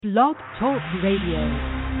Blog Talk Radio.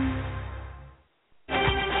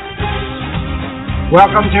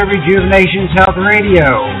 Welcome to Rejuvenations Health Radio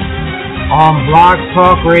on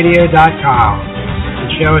blogtalkradio.com. The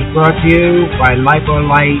show is brought to you by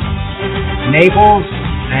Lipolite Naples,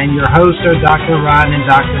 and your hosts are Dr. Ron and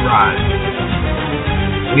Dr.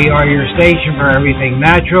 Ron. We are your station for everything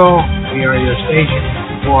natural. We are your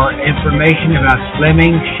station for information about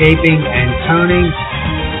slimming, shaping, and toning.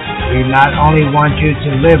 We not only want you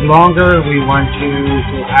to live longer, we want you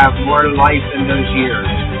to have more life in those years.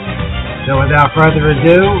 So without further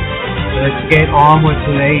ado, let's get on with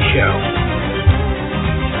today's show.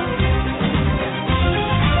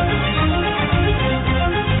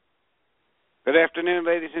 Good afternoon,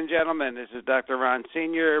 ladies and gentlemen. This is Dr. Ron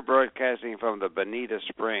Sr., broadcasting from the Bonita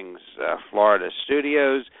Springs, Florida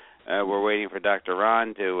studios. We're waiting for Dr.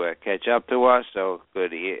 Ron to catch up to us. So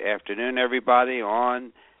good afternoon, everybody,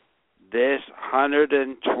 on this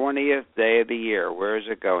 120th day of the year. Where is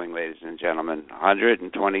it going, ladies and gentlemen?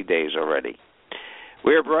 120 days already.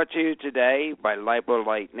 We are brought to you today by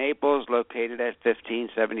Lipolite Naples, located at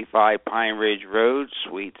 1575 Pine Ridge Road,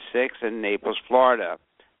 Suite 6 in Naples, Florida.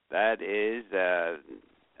 That is the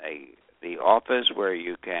office where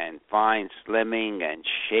you can find slimming and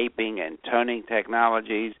shaping and toning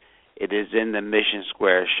technologies. It is in the Mission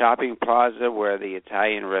Square Shopping Plaza where the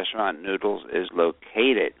Italian restaurant Noodles is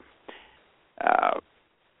located.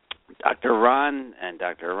 Dr. Ron and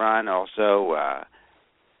Dr. Ron also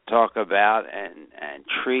talk about and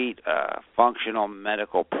treat functional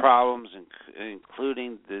medical problems,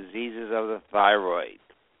 including diseases of the thyroid.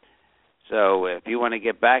 So if you want to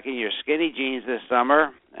get back in your skinny jeans this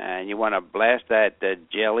summer and you want to blast that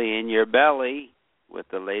jelly in your belly with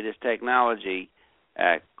the latest technology,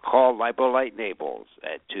 call Lipolite Naples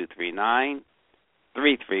at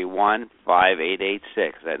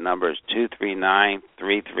 239-331-5886. That number is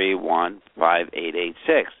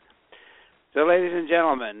 239-331-5886. So, ladies and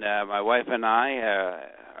gentlemen, my wife and I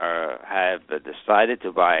have decided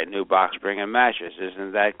to buy a new box spring and mattress.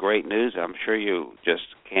 Isn't that great news? I'm sure you just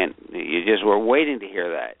were waiting to hear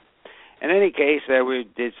that. In any case, we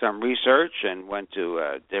did some research and went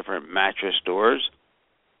to different mattress stores.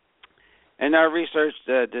 And our research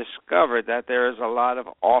discovered that there is a lot of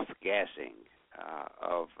off-gassing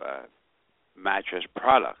of mattress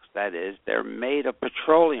products. That is, they're made of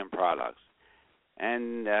petroleum products.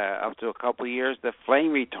 And up to a couple of years, the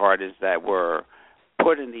flame retardants that were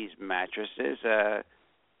put in these mattresses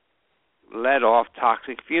let off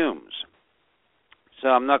toxic fumes. So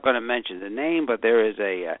I'm not going to mention the name, but there is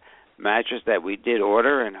a mattress that we did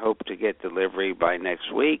order and hope to get delivery by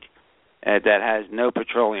next week that has no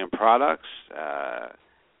petroleum products,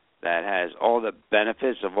 that has all the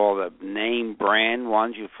benefits of all the name brand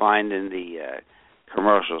ones you find in the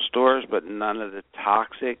commercial stores, but none of the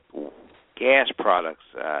toxic gas products.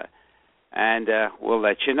 And we'll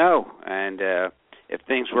let you know. And if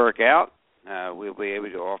things work out, we'll be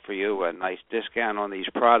able to offer you a nice discount on these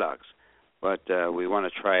products. But we want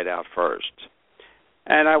to try it out first.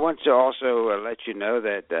 And I want to also let you know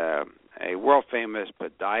that a world-famous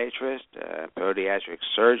podiatrist, podiatric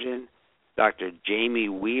surgeon, Dr. Jamie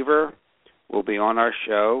Weaver, will be on our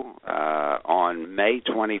show on May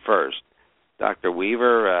 21st. Dr.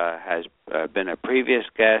 Weaver has been a previous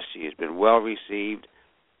guest. She has been well received.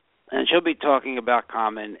 And she'll be talking about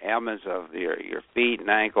common ailments of your feet and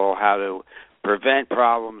ankle, how to prevent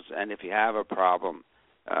problems, and if you have a problem,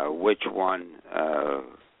 which one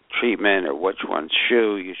treatment or which one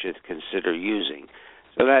shoe you should consider using.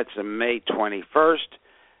 So that's May 21st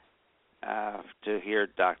to hear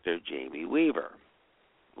Dr. Jamie Weaver.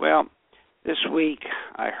 Well, this week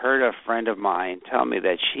I heard a friend of mine tell me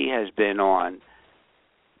that she has been on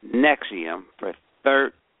Nexium for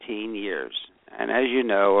 13 years. And as you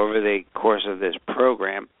know, over the course of this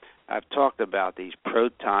program, I've talked about these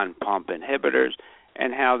proton pump inhibitors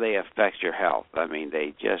and how they affect your health. I mean,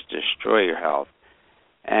 they just destroy your health.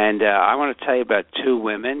 And I want to tell you about two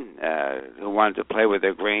women who wanted to play with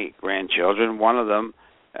their grandchildren. One of them,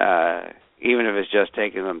 even if it's just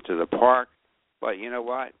taking them to the park, but you know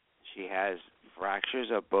what? She has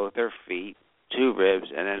fractures of both her feet, 2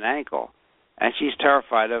 ribs, and an ankle. And she's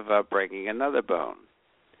terrified of breaking another bone.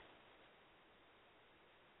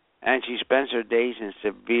 And she spends her days in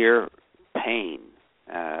severe pain.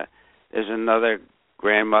 There's another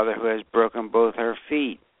grandmother who has broken both her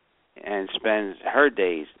feet and spends her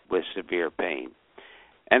days with severe pain.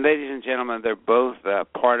 And ladies and gentlemen, they're both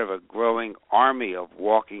part of a growing army of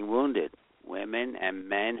walking wounded, women and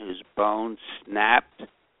men whose bones snapped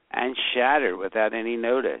and shattered without any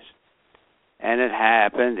notice. and it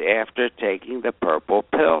happened after taking the purple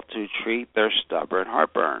pill to treat their stubborn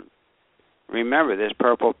heartburn. Remember, this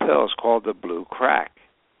purple pill is called the blue crack.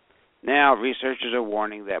 Now, researchers are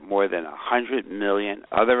warning that more than 100 million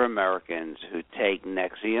other Americans who take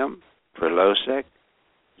Nexium, Prilosec,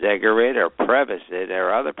 Zegerid, or Prevacid,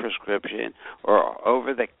 or other prescription or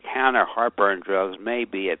over-the-counter heartburn drugs may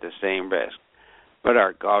be at the same risk. But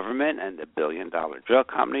our government and the billion-dollar drug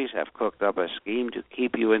companies have cooked up a scheme to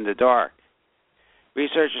keep you in the dark.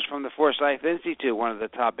 Researchers from the Forsyth Institute, one of the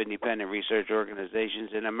top independent research organizations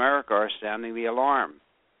in America, are sounding the alarm.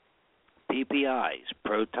 PPIs,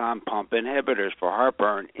 proton pump inhibitors for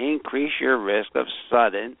heartburn, increase your risk of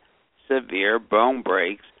sudden, severe bone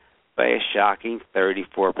breaks by a shocking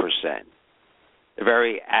 34%. The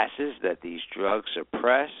very acids that these drugs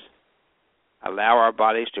suppress allow our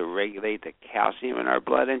bodies to regulate the calcium in our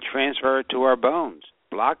blood and transfer it to our bones.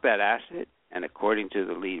 Block that acid, and according to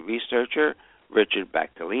the lead researcher, Richard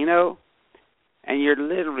Bactolino, and you're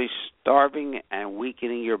literally starving and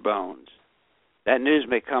weakening your bones. That news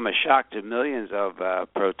may come as a shock to millions of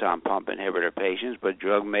proton pump inhibitor patients, but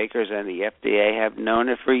drug makers and the FDA have known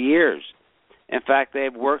it for years. In fact,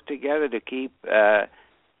 they've worked together to keep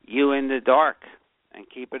you in the dark and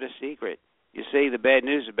keep it a secret. You see, the bad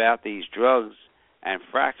news about these drugs and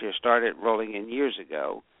fractures started rolling in years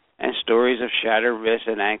ago, and stories of shattered wrists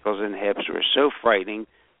and ankles and hips were so frightening,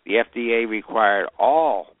 the FDA required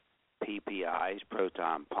all PPIs,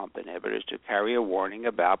 proton pump inhibitors, to carry a warning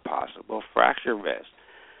about possible fracture risk.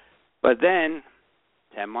 But then,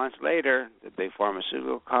 10 months later, the big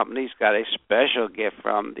pharmaceutical companies got a special gift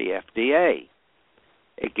from the FDA.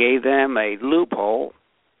 It gave them a loophole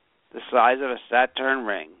the size of a Saturn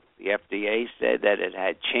ring. The FDA said that it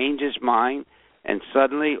had changed its mind, and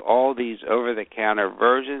suddenly all these over-the-counter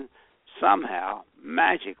versions somehow,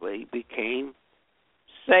 magically, became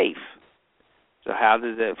safe. So how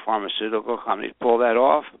did the pharmaceutical companies pull that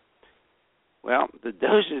off? Well, the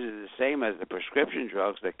dosage is the same as the prescription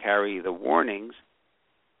drugs that carry the warnings.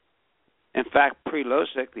 In fact,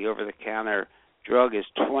 Prilosec, the over-the-counter drug, is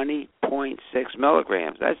 20.6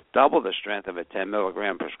 milligrams. That's double the strength of a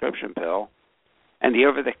 10-milligram prescription pill. And the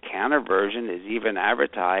over-the-counter version is even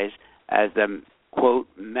advertised as the, quote,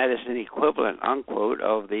 medicine equivalent, unquote,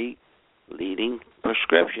 of the leading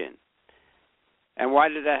prescription. And why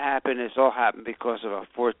did that happen? This all happened because of a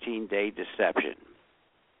 14-day deception.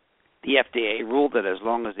 The FDA ruled that as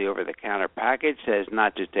long as the over-the-counter package says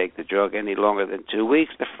not to take the drug any longer than 2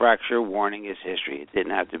 weeks, the fracture warning is history. It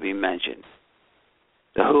didn't have to be mentioned.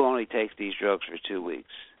 So who only takes these drugs for 2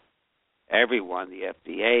 weeks? Everyone, the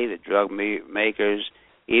FDA, the drug makers,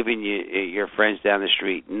 even your friends down the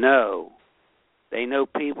street know. They know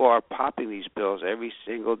people are popping these pills every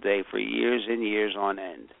single day for years and years on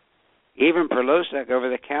end. Even Prilosec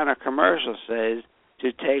over-the-counter commercial says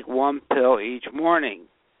to take one pill each morning.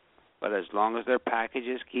 But as long as their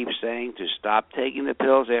packages keep saying to stop taking the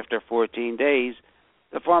pills after 14 days,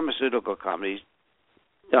 the pharmaceutical companies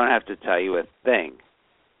don't have to tell you a thing.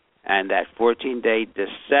 And that 14-day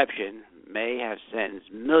deception may have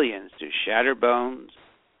sentenced millions to shattered bones,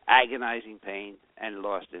 agonizing pain, and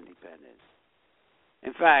lost independence.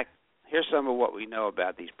 In fact, here's some of what we know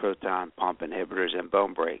about these proton pump inhibitors and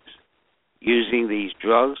bone breaks. Using these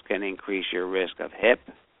drugs can increase your risk of hip,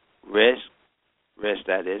 wrist,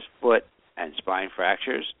 that is, foot and spine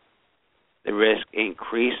fractures. The risk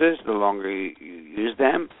increases the longer you use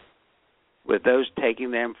them, with those taking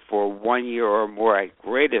them for 1 year or more at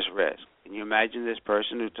greatest risk. Can you imagine this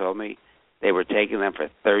person who told me they were taking them for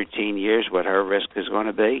 13 years, what her risk is going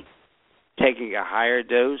to be? Taking a higher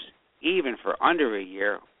dose, even for under a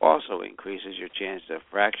year, also increases your chance of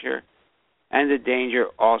fracture. And the danger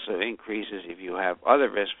also increases if you have other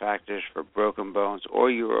risk factors for broken bones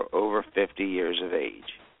or you are over 50 years of age.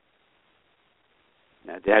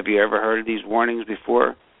 Now, have you ever heard of these warnings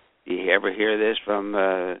before? Do you ever hear this from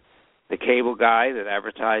the cable guy that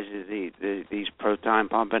advertises these proton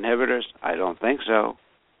pump inhibitors? I don't think so.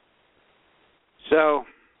 So,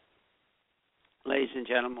 ladies and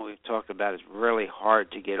gentlemen, we've talked about it's really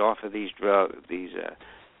hard to get off of these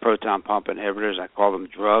proton pump inhibitors. I call them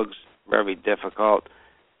drugs. Very difficult.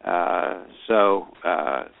 So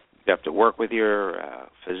you have to work with your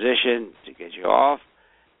physician to get you off,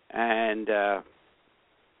 and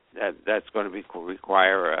that's going to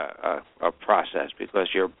require a process because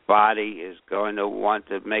your body is going to want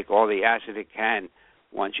to make all the acid it can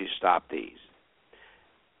once you stop these.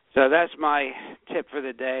 So that's my tip for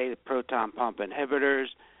the day, the proton pump inhibitors.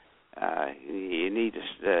 You need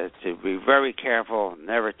to be very careful,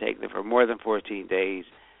 never take them for more than 14 days.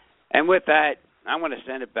 And with that, I'm going to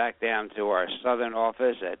send it back down to our southern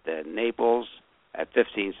office at Naples at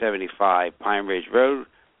 1575 Pine Ridge Road,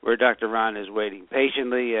 where Dr. Ron is waiting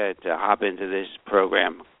patiently to hop into this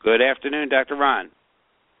program. Good afternoon, Dr. Ron.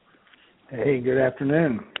 Hey, good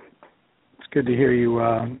afternoon. It's good to hear you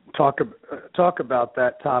talk about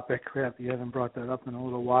that topic. You haven't brought that up in a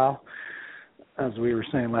little while. As we were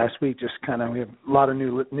saying last week, just kind of we have a lot of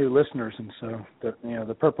new listeners, and so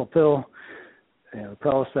the purple pill, the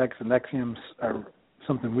Prilosec and Nexiums are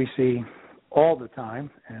something we see all the time,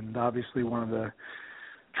 and obviously one of the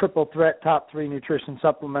triple threat top 3 nutrition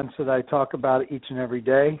supplements that I talk about each and every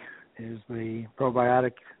day is the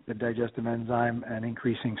probiotic, the digestive enzyme, and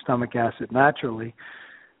increasing stomach acid naturally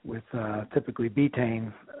with typically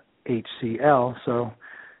betaine HCl. So,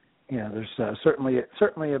 there's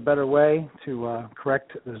certainly a better way to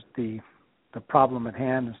correct the problem at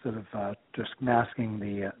hand instead of just masking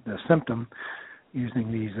the symptom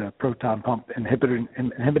using these proton pump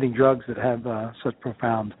inhibiting drugs that have such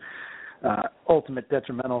profound ultimate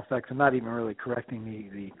detrimental effects and not even really correcting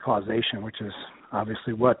the causation, which is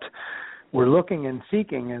obviously what we're looking and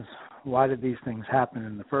seeking is why did these things happen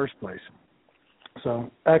in the first place. So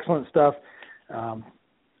excellent stuff.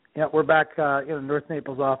 We're back in the North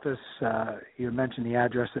Naples office. You mentioned the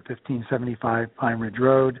address at 1575 Pine Ridge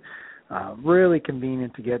Road. Really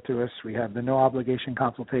convenient to get to us. We have the no-obligation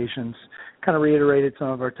consultations, kind of reiterated some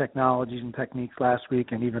of our technologies and techniques last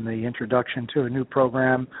week, and even the introduction to a new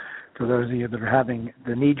program for those of you that are having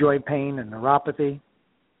the knee joint pain and neuropathy,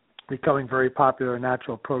 becoming very popular, a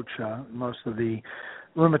natural approach. Most of the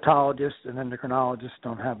rheumatologists and endocrinologists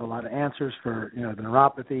don't have a lot of answers for the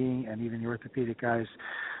neuropathy, and even the orthopedic guys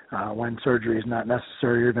when surgery is not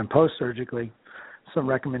necessary or even post-surgically. Some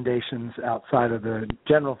recommendations outside of the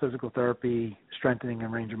general physical therapy, strengthening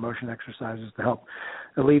and range of motion exercises to help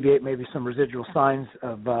alleviate maybe some residual signs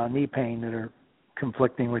of knee pain that are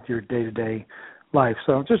conflicting with your day-to-day life.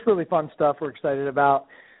 So just really fun stuff we're excited about,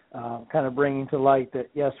 kind of bringing to light that,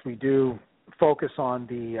 yes, we do focus on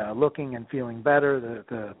the looking and feeling better,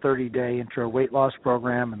 the 30-day intro weight loss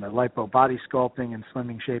program and the lipo body sculpting and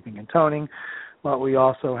slimming, shaping, and toning. But we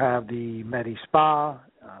also have the Medi Spa,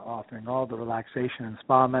 offering all the relaxation and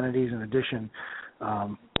spa amenities in addition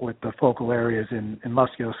with the focal areas in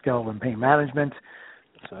musculoskeletal pain management.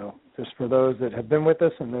 So just for those that have been with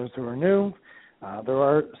us and those who are new, there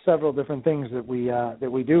are several different things that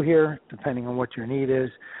we do here, depending on what your need is.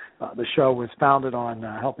 The show was founded on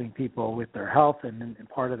helping people with their health, and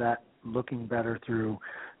part of that looking better through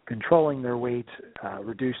controlling their weight,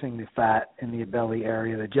 reducing the fat in the belly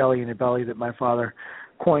area, the jelly in the belly that my father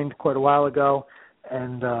coined quite a while ago.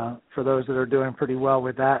 And for those that are doing pretty well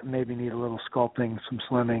with that, maybe need a little sculpting, some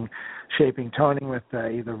slimming, shaping, toning with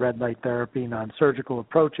either red light therapy, non-surgical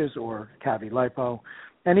approaches, or Cavi lipo.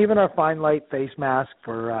 And even our fine light face mask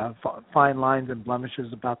for fine lines and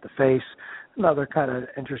blemishes about the face, another kind of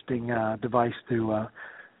interesting device to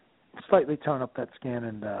slightly tone up that skin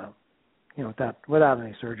and, without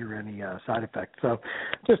any surgery or any side effects. So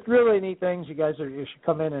just really neat things. You should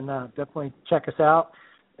come in and definitely check us out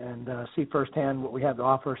and see firsthand what we have to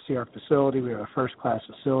offer, see our facility. We have a first-class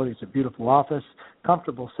facility. It's a beautiful office,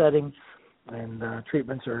 comfortable setting, and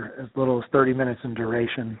treatments are as little as 30 minutes in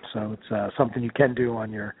duration, so it's something you can do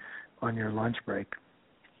on your lunch break.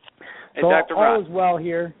 Hey, so Dr. Ron, all is well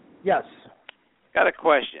here. Yes. Got a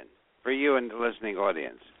question for you and the listening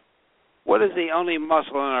audience. What is the only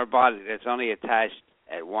muscle in our body that's only attached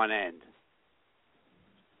at one end?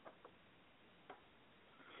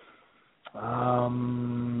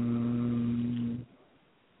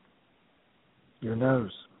 Your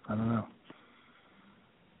nose. I don't know.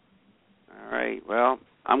 All right. Well,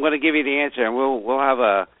 I'm going to give you the answer, and we'll have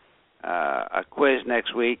a quiz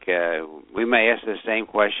next week. We may ask the same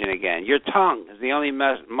question again. Your tongue is the only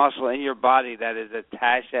muscle in your body that is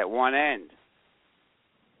attached at one end.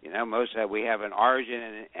 Most of we have an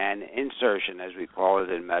origin and insertion, as we call it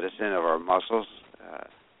in medicine, of our muscles.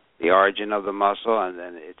 The origin of the muscle, and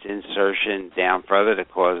then its insertion down further to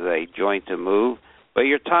cause a joint to move. But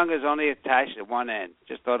your tongue is only attached at one end.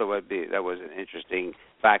 Just thought that was an interesting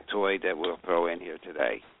factoid that we'll throw in here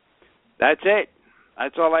today. That's it.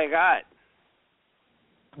 That's all I got.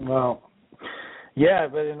 Well, yeah,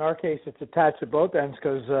 but in our case, it's attached at both ends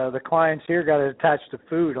because the clients here got it attached to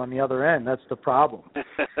food on the other end. That's the problem.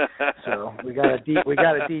 So we got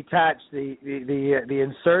to detach the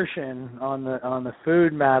insertion on the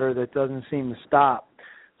food matter that doesn't seem to stop.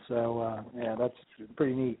 So that's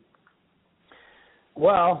pretty neat.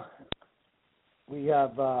 Well, we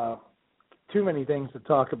have too many things to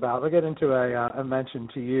talk about. I'll get into a mention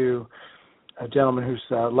to you a gentleman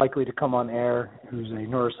who's likely to come on air, who's a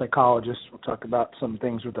neuropsychologist. We'll talk about some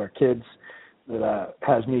things with our kids that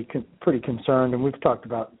has me pretty concerned, and we've talked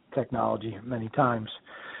about technology many times.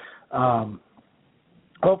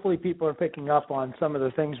 Hopefully people are picking up on some of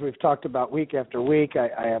the things we've talked about week after week.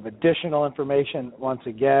 I have additional information once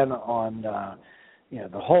again on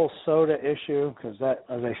the whole soda issue, because that,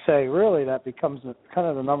 as I say, really that becomes kind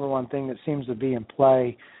of the number one thing that seems to be in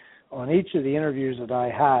play on each of the interviews that I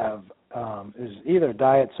have, is either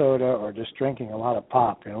diet soda or just drinking a lot of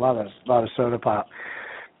pop, a lot of soda pop.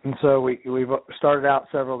 And so we've started out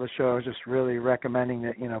several of the shows just really recommending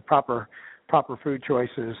that, proper food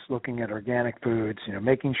choices, looking at organic foods,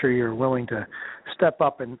 making sure you're willing to step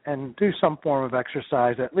up and do some form of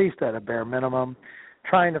exercise, at least at a bare minimum,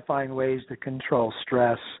 trying to find ways to control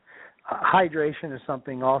stress. Hydration is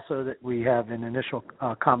something also that we have in initial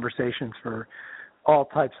conversations for all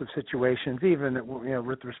types of situations, even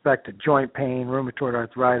with respect to joint pain, rheumatoid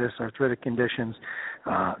arthritis, arthritic conditions,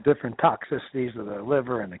 different toxicities of the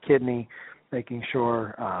liver and the kidney, making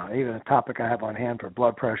sure, even a topic I have on hand for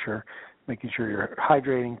blood pressure, making sure you're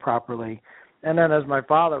hydrating properly. And then as my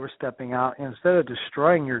father was stepping out, instead of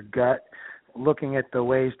destroying your gut, looking at the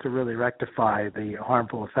ways to really rectify the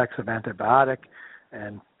harmful effects of antibiotic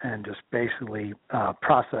and just basically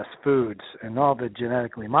processed foods and all the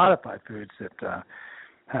genetically modified foods that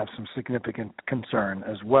have some significant concern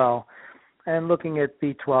as well. And looking at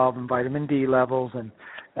B12 and vitamin D levels, and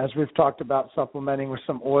as we've talked about, supplementing with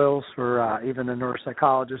some oils for even the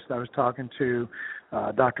neuropsychologist I was talking to,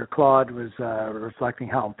 Dr. Claude was reflecting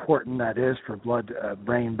how important that is for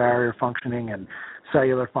blood-brain barrier functioning and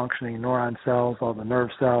cellular functioning, neuron cells, all the nerve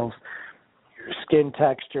cells, your skin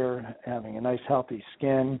texture, having a nice healthy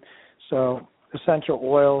skin. So essential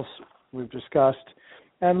oils we've discussed,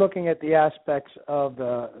 and looking at the aspects of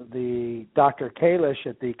the Dr. Kalish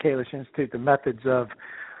at the Kalish Institute, the methods of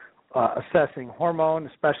assessing hormone,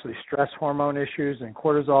 especially stress hormone issues and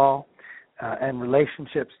cortisol, and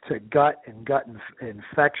relationships to gut and gut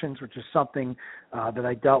infections, which is something that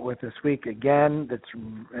I dealt with this week. Again, that's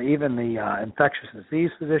even the infectious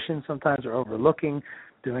disease physicians sometimes are overlooking,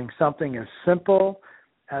 doing something as simple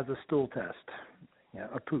as a stool test,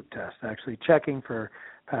 a poop test, actually checking for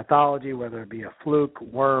pathology, whether it be a fluke,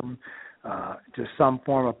 worm, just some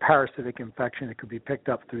form of parasitic infection that could be picked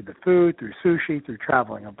up through the food, through sushi, through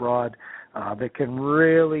traveling abroad, that can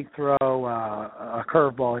really throw a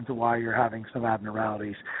curveball into why you're having some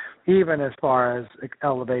abnormalities, even as far as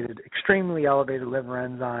extremely elevated liver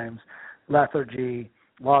enzymes, lethargy,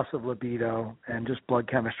 loss of libido, and just blood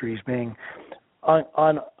chemistries being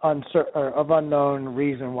of unknown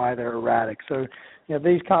reason why they're erratic. So,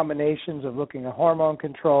 these combinations of looking at hormone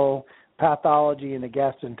control, pathology in the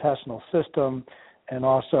gastrointestinal system, and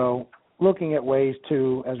also looking at ways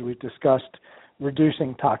to, as we've discussed,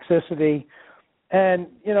 reducing toxicity. And,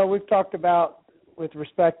 we've talked about, with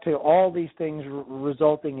respect to all these things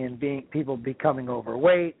resulting in people becoming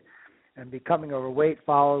overweight, and becoming overweight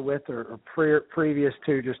followed with or previous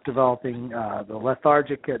to just developing the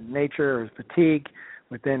lethargic nature or fatigue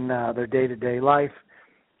within their day-to-day life,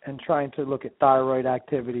 and trying to look at thyroid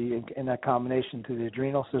activity in that combination to the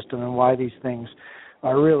adrenal system and why these things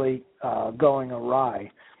are really going awry.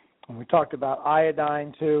 And we talked about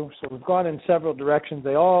iodine too, so we've gone in several directions.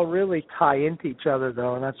 They all really tie into each other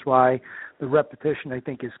though, and that's why the repetition I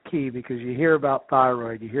think is key, because you hear about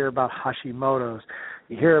thyroid, you hear about Hashimoto's,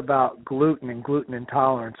 you hear about gluten and gluten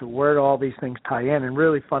intolerance, and where do all these things tie in? And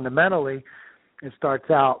really fundamentally, it starts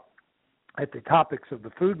out at the topics of the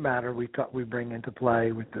food matter we bring into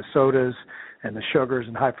play with the sodas and the sugars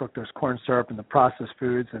and high fructose corn syrup and the processed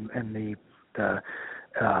foods and the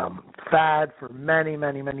fad for many,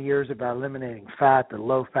 many, many years about eliminating fat, the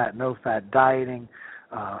low-fat, no-fat dieting,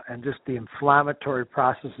 and just the inflammatory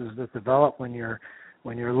processes that develop when your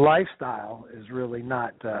lifestyle is really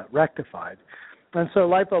not rectified. And so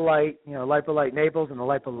Lipolite, Lipolite Naples and the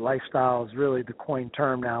Lipolite lifestyle is really the coined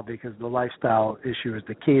term now, because the lifestyle issue is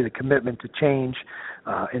the key, the commitment to change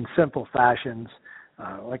in simple fashions.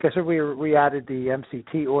 Like I said, we added the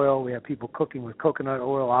MCT oil. We have people cooking with coconut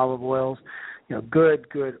oil, olive oils,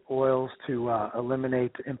 good oils to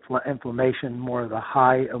eliminate inflammation, more of the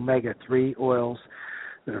high omega-3 oils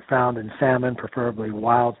that are found in salmon, preferably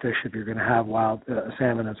wild fish if you're going to have wild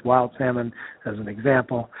salmon as wild salmon as an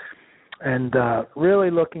example. And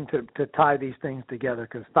really looking to tie these things together,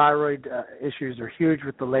 because thyroid issues are huge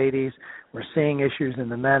with the ladies. We're seeing issues in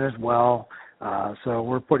the men as well. So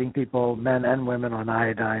we're putting people, men and women, on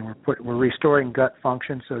iodine. We're restoring gut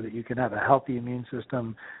function so that you can have a healthy immune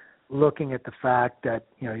system, looking at the fact that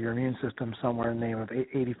your immune system somewhere in the name of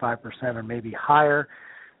 85% or maybe higher.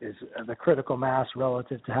 is the critical mass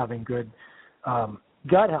relative to having good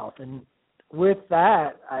gut health. And with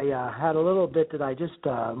that, I had a little bit that I just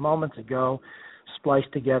moments ago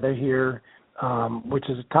spliced together here, which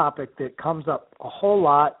is a topic that comes up a whole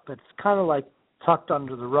lot, but it's kind of like tucked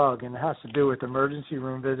under the rug, and it has to do with emergency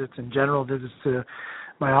room visits and general visits to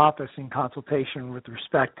my office in consultation with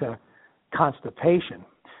respect to constipation.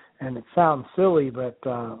 And it sounds silly, but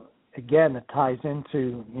again, it ties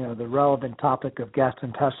into the relevant topic of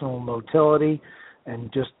gastrointestinal motility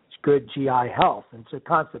and just good GI health. And so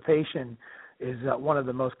constipation is one of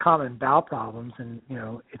the most common bowel problems, and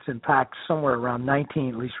it's impacts somewhere around 19,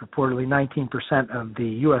 at least reportedly 19% of the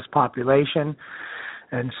U.S. population.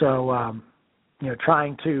 And so,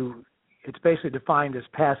 it's basically defined as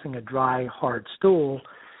passing a dry, hard stool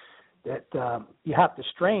that you have to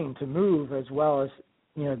strain to move, as well as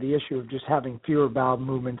the issue of just having fewer bowel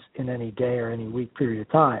movements in any day or any week period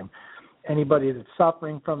of time. Anybody that's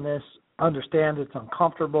suffering from this understands it's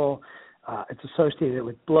uncomfortable. It's associated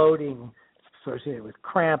with bloating. It's associated with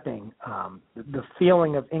cramping. The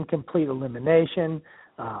feeling of incomplete elimination,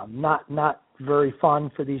 not very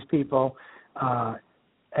fun for these people.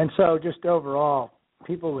 And so just overall,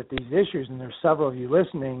 people with these issues, and there's several of you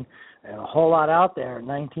listening, and a whole lot out there,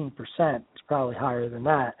 19%, it's probably higher than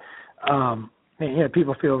that.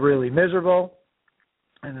 People feel really miserable,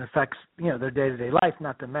 and it affects, their day-to-day life,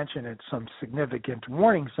 not to mention it's some significant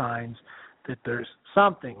warning signs that there's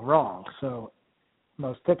something wrong. So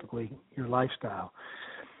most typically your lifestyle.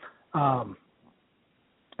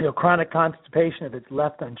 Chronic constipation, if it's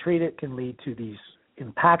left untreated, can lead to these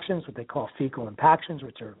impactions, what they call fecal impactions,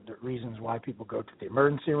 which are the reasons why people go to the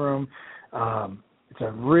emergency room. It's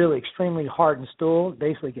a really extremely hardened stool. It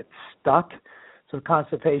basically gets stuck. So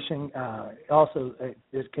constipation also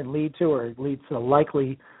it can lead to, or it leads to the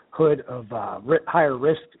likelihood of higher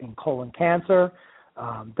risk in colon cancer,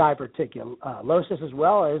 diverticulosis, as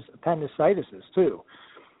well as appendicitis too.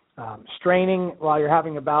 Straining while you're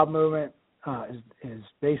having a bowel movement is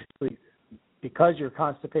basically, because you're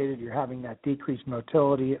constipated, you're having that decreased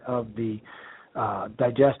motility of the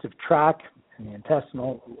digestive tract and the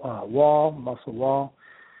intestinal muscle wall,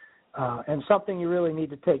 and something you really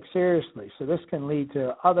need to take seriously. So this can lead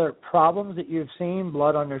to other problems that you've seen,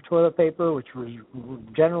 blood on your toilet paper, which was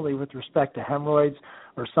generally with respect to hemorrhoids,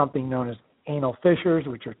 or something known as anal fissures,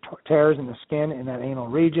 which are tears in the skin in that anal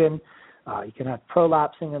region. You can have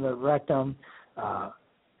prolapsing of the rectum,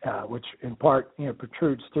 which in part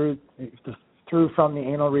protrudes through from the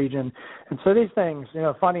anal region. And so these things,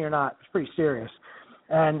 funny or not, it's pretty serious.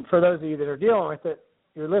 And for those of you that are dealing with it,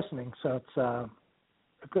 you're listening. So it's a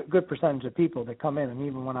good percentage of people that come in. And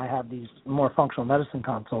even when I have these more functional medicine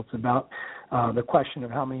consults about the question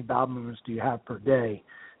of how many bowel movements do you have per day,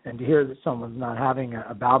 and to hear that someone's not having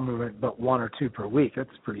a bowel movement but 1 or 2 per week, that's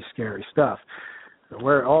pretty scary stuff. So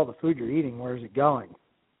where all the food you're eating, where is it going?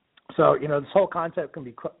 So, this whole concept can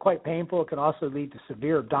be quite painful. It can also lead to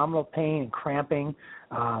severe abdominal pain and cramping,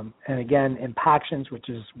 and again, impactions, which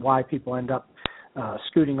is why people end up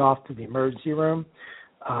scooting off to the emergency room.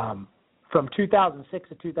 From 2006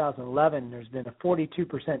 to 2011, there's been a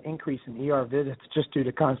 42% increase in ER visits just due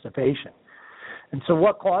to constipation. And so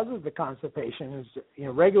what causes the constipation is,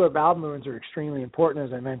 regular bowel movements are extremely important,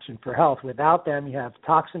 as I mentioned, for health. Without them, you have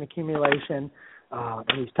toxin accumulation, and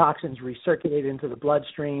these toxins recirculate into the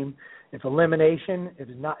bloodstream. If elimination is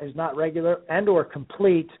not regular and or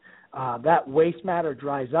complete, that waste matter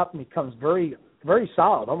dries up and becomes very, very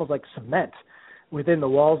solid, almost like cement within the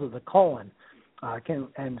walls of the colon.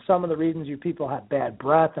 And some of the reasons you people have bad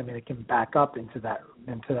breath, it can back up into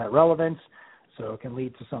that relevance. So it can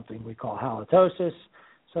lead to something we call halitosis.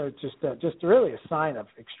 So it's just really a sign of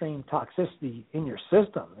extreme toxicity in your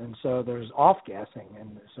system. And so there's off-gassing,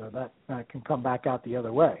 and so that can come back out the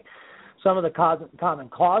other way. Some of the common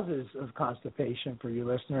causes of constipation for you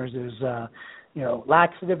listeners is,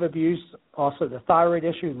 laxative abuse, also the thyroid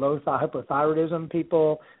issue, low hypothyroidism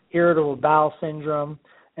people, irritable bowel syndrome,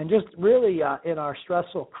 and just really in our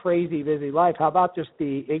stressful, crazy, busy life, how about just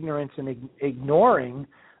the ignorance and ignoring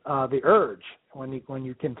the urge when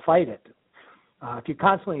you can fight it? If you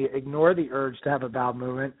constantly ignore the urge to have a bowel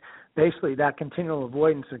movement, basically that continual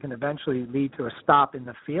avoidance can eventually lead to a stop in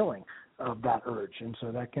the feeling of that urge, and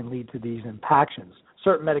so that can lead to these impactions.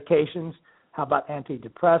 Certain medications, how about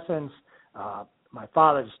antidepressants? My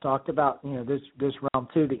father just talked about this realm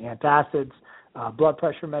too, the antacids, blood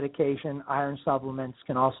pressure medication, iron supplements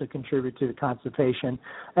can also contribute to the constipation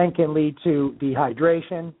and can lead to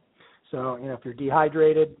dehydration. So if you're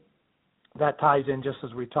dehydrated, that ties in just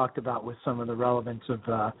as we talked about with some of the relevance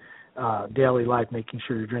of daily life, making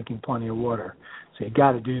sure you're drinking plenty of water. So you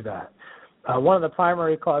got to do that. One of the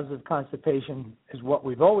primary causes of constipation is what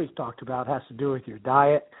we've always talked about, has to do with your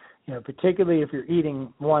diet. Particularly if you're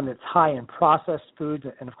eating one that's high in processed foods,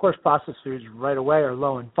 and of course processed foods right away are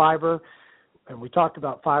low in fiber. And we talked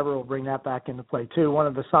about fiber, we'll bring that back into play too. One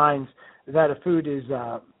of the signs that a food is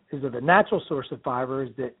of a natural source of fiber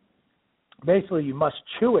is that basically you must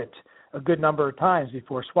chew it a good number of times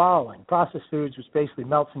before swallowing. Processed foods, which basically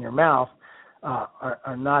melts in your mouth,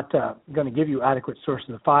 are not going to give you adequate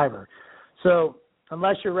sources of fiber. So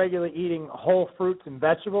unless you're regularly eating whole fruits and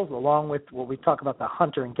vegetables, along with what we talk about, the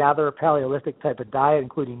hunter and gatherer Paleolithic type of diet,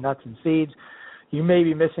 including nuts and seeds, you may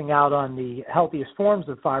be missing out on the healthiest forms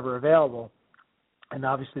of fiber available, and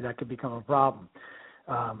obviously that could become a problem.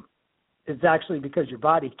 It's actually because your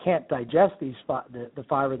body can't digest the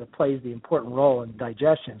fiber that plays the important role in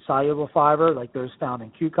digestion. Soluble fiber, like those found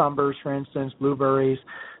in cucumbers, for instance, blueberries,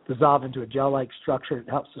 dissolve into a gel-like structure. It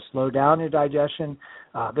helps to slow down your digestion.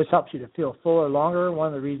 This helps you to feel fuller longer. One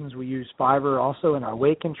of the reasons we use fiber also in our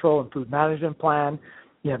weight control and food management plan.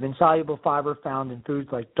 You have insoluble fiber found in foods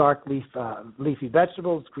like dark leafy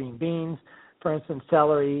vegetables, green beans, for instance,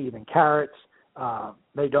 celery, even carrots.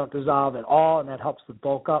 They don't dissolve at all, and that helps to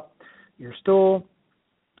bulk up your stool,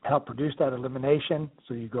 help produce that elimination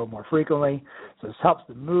so you go more frequently. So this helps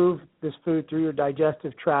to move this food through your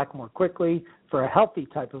digestive tract more quickly for a healthy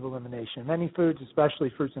type of elimination. Many foods,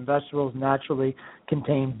 especially fruits and vegetables, naturally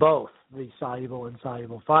contain both the soluble and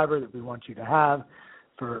insoluble fiber that we want you to have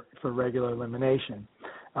for regular elimination.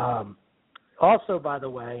 Also, by the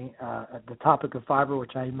way, the topic of fiber,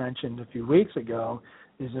 which I mentioned a few weeks ago,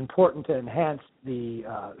 is important to enhance the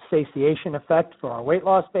satiation effect for our weight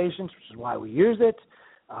loss patients, which is why we use it.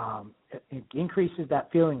 It increases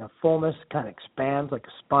that feeling of fullness, kind of expands like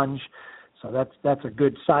a sponge. So that's a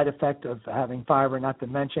good side effect of having fiber. Not to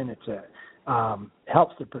mention, it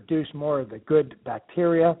helps to produce more of the good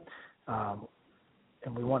bacteria,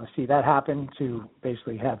 and we want to see that happen to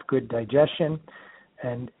basically have good digestion,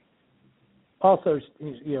 and also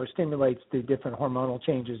stimulates the different hormonal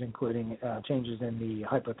changes, including changes in the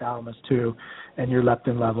hypothalamus too, and your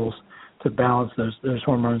leptin levels to balance those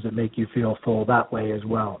hormones that make you feel full that way as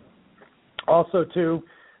well. Also too,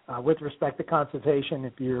 with respect to constipation,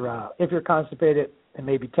 if you're constipated, it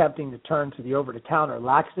may be tempting to turn to the over-the-counter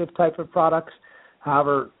laxative type of products.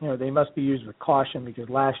 However, they must be used with caution, because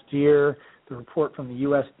last year the report from the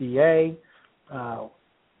USDA,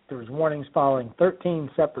 there was warnings following 13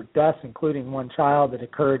 separate deaths, including one child, that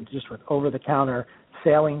occurred just with over-the-counter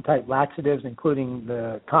saline-type laxatives, including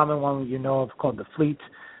the common one you know of called the Fleet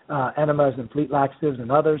enemas and Fleet laxatives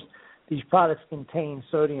and others. These products contain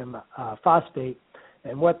sodium phosphate,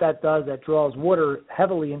 and what that does, that draws water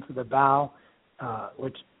heavily into the bowel,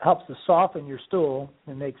 which helps to soften your stool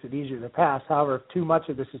and makes it easier to pass. However, if too much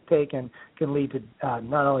of this is taken, can lead to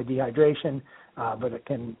not only dehydration, but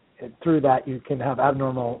through that you can have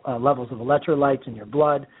abnormal levels of electrolytes in your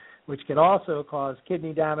blood, which can also cause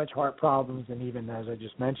kidney damage, heart problems, and even, as I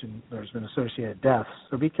just mentioned, there's been associated deaths.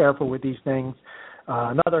 So be careful with these things.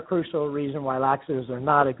 Another crucial reason why laxatives are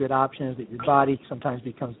not a good option is that your body sometimes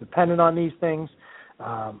becomes dependent on these things.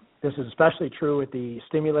 This is especially true with the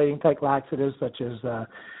stimulating type laxatives, such as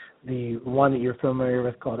the one that you're familiar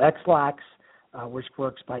with called X-Lax, which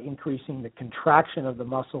works by increasing the contraction of the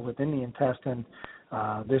muscle within the intestine.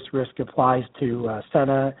 This risk applies to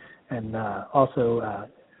Senna and also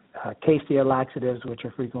casea laxatives, which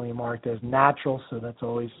are frequently marked as natural, so that's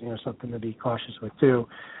always something to be cautious with too.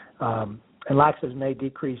 And laxatives may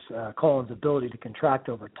decrease colon's ability to contract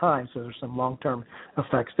over time, so there's some long-term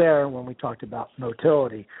effects there when we talked about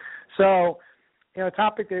motility. So, a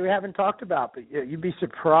topic that we haven't talked about, but you'd be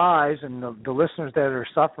surprised, and the listeners that are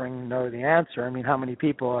suffering know the answer. I mean, how many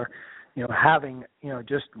people are, having,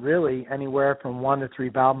 just really anywhere from 1 to 3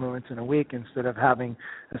 bowel movements in a week, instead of having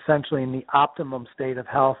essentially in the optimum state of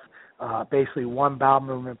health, basically 1 bowel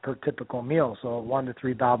movement per typical meal, so 1 to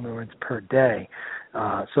 3 bowel movements per day.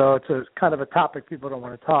 So it's a kind of a topic people don't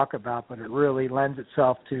want to talk about, but it really lends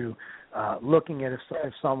itself to looking at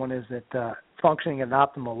if someone is at functioning at an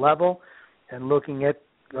optimal level, and looking at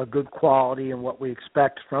a good quality and what we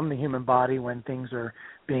expect from the human body when things are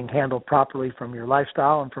being handled properly from your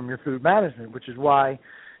lifestyle and from your food management, which is why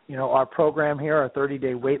our program here, our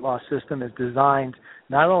 30-day weight loss system, is designed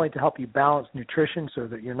not only to help you balance nutrition so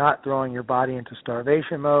that you're not throwing your body into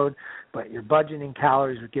starvation mode, but you're budgeting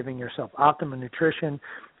calories or giving yourself optimum nutrition,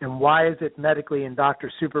 And why is it medically and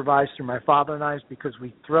doctor supervised through my father and I? Is because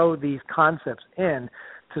we throw these concepts in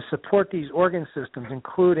to support these organ systems,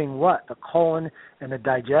 including what? The colon and the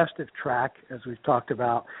digestive tract, as we've talked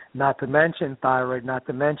about, not to mention thyroid, not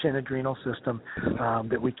to mention adrenal system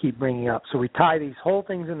that we keep bringing up. So we tie these whole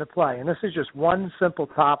things into play. And this is just one simple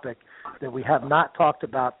topic that we have not talked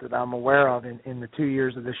about that I'm aware of in the 2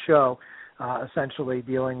 years of the show, essentially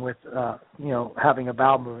dealing with, having a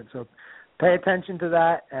bowel movement. So pay attention to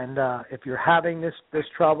that. And if you're having this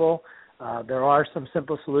trouble, there are some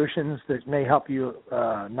simple solutions that may help you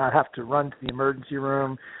not have to run to the emergency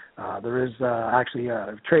room. There is actually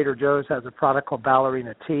Trader Joe's has a product called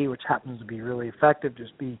Ballerina Tea, which happens to be really effective.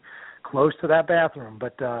 Just be close to that bathroom,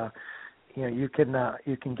 but you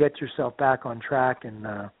can get yourself back on track and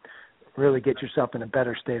really get yourself in a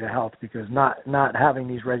better state of health, because not having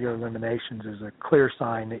these regular eliminations is a clear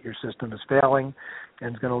sign that your system is failing,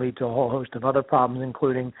 and it's going to lead to a whole host of other problems,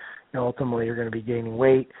 including ultimately you're going to be gaining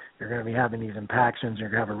weight, you're going to be having these impactions, you're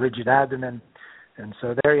going to have a rigid abdomen, and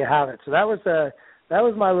so there you have it. So that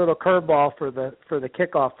was my little curveball for the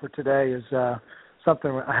kickoff for today. Is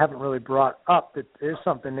something I haven't really brought up. That is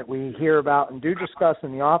something that we hear about and do discuss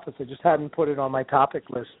in the office. I just hadn't put it on my topic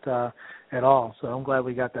list at all. So I'm glad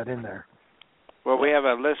we got that in there. Well, we have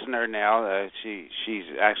a listener now. She's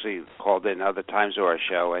actually called in other times to our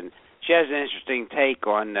show, and she has an interesting take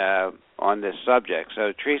on this subject.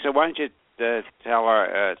 So, Teresa, why don't you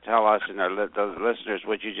tell us and those listeners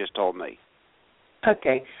what you just told me?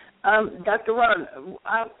 Okay. Dr. Ron,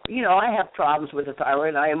 I have problems with the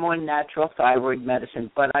thyroid. I am on natural thyroid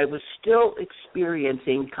medicine, but I was still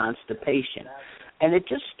experiencing constipation. And it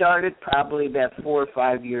just started probably about 4 or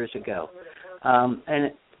 5 years ago.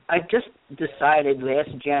 And I just decided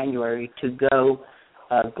last January to go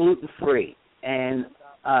gluten-free. And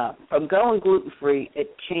from going gluten-free,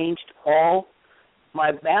 it changed all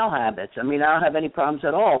my bowel habits. I mean, I don't have any problems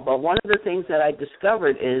at all. But one of the things that I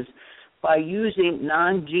discovered is by using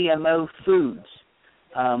non-GMO foods,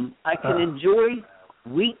 I can enjoy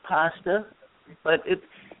wheat pasta, but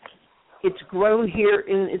it's grown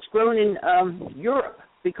in Europe,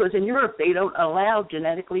 because in Europe they don't allow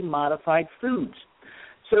genetically modified foods.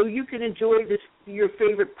 So you can enjoy your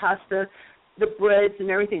favorite pasta, the breads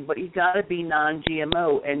and everything, but you got to be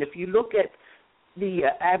non-GMO. And if you look at the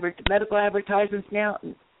medical advertisements now,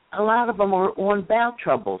 a lot of them are on bowel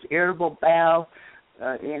troubles, irritable bowel,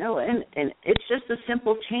 and it's just a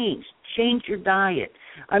simple change. Change your diet.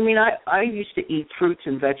 I mean, I used to eat fruits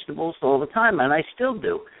and vegetables all the time, and I still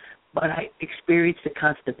do, but I experienced the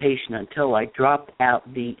constipation until I dropped out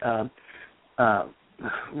the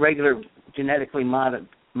regular genetically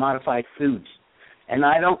modified foods. And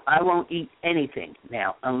I won't eat anything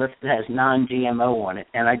now unless it has non-GMO on it.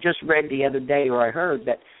 And I just read the other day, or I heard,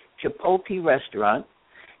 that Chipotle restaurant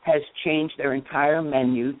has changed their entire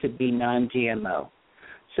menu to be non-GMO.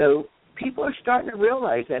 So people are starting to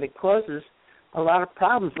realize that it causes a lot of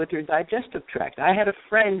problems with your digestive tract. I had a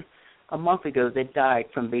friend a month ago that died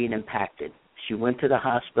from being impacted. She went to the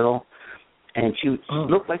hospital, and she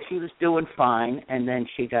looked like she was doing fine, and then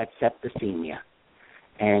she got septicemia.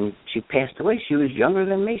 And she passed away. She was younger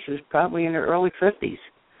than me. She was probably in her early 50s.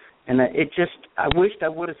 And I wished I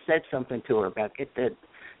would have said something to her about get the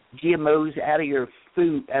GMOs out of your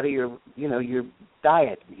food, out of your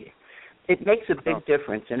diet. It makes a big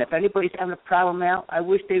difference. And if anybody's having a problem now, I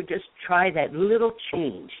wish they would just try that little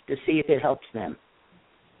change to see if it helps them.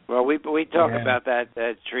 Well, we talk about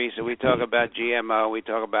that, Teresa. We talk about GMO. We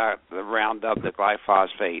talk about the Roundup, the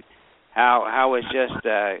glyphosate. How it's just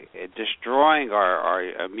destroying our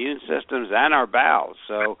immune systems and our bowels.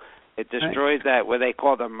 So it destroys that what they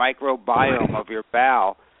call the microbiome of your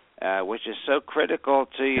bowel, which is so critical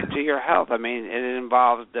to your health. I mean, it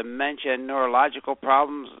involves dementia and neurological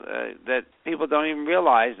problems that people don't even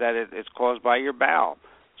realize that it's caused by your bowel.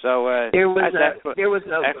 So there was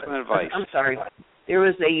excellent advice. I'm sorry. There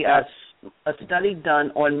was a study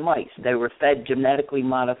done on mice. They were fed genetically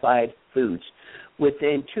modified foods.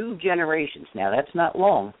 Within 2 generations, now that's not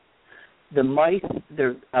long, the mice,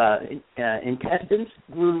 their intestines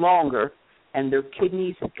grew longer and their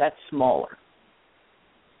kidneys got smaller.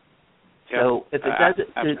 Yeah, so if it does it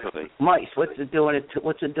absolutely. to mice, what's it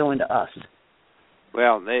doing to us?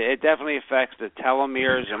 Well, it definitely affects the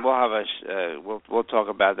telomeres, and we'll have we'll talk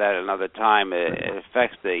about that another time. It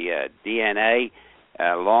affects the DNA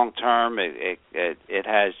long term. It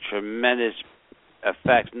has tremendous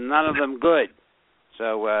effects. None of them good.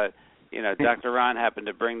 So, Dr. Ron happened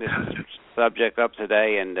to bring this subject up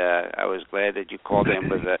today, and I was glad that you called in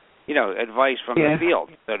with, advice from the field,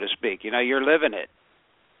 so to speak. You're living it.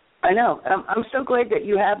 I know. I'm so glad that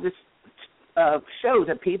you have this show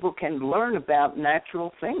that people can learn about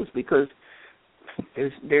natural things, because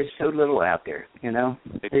there's so little out there, you know.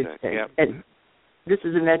 Exactly. Yep. And this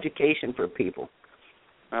is an education for people.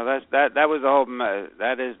 Well, that was the whole.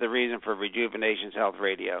 That is the reason for Rejuvenations Health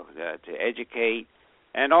Radio, to educate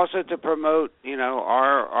and also to promote. You know,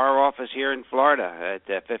 our office here in Florida at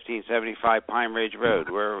 1575 Pine Ridge Road.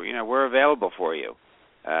 We're available for you.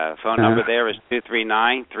 Phone number there is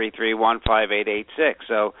 239-331-5886.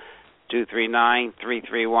 So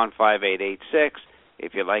 239-331-5886.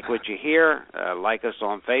 If you like what you hear, like us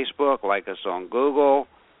on Facebook, like us on Google.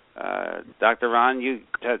 Dr. Ron, you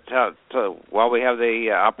tell while we have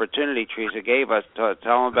the opportunity Teresa gave us, tell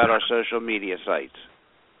them about our social media sites.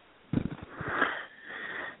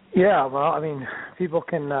 Yeah, well, I mean, people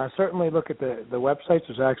can certainly look at the websites.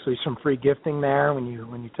 There's actually some free gifting there when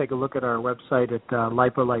you take a look at our website at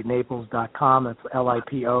lipolightnaples.com. That's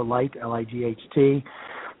LIPO light LIGHT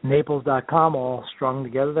Naples.com, all strung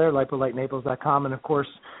together there. lipolightnaples.com, and of course,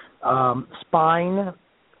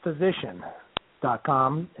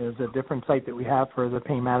 spinephysician.com is a different site that we have for the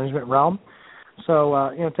pain management realm. So,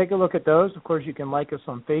 take a look at those. Of course, you can like us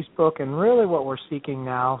on Facebook, and really what we're seeking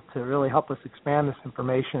now to really help us expand this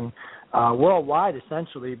information worldwide,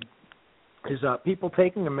 essentially, is people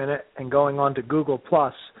taking a minute and going on to Google+.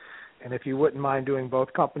 And if you wouldn't mind doing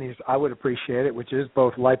both companies, I would appreciate it, which is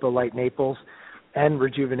both Lipolight Naples and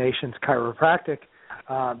Rejuvenations Chiropractic.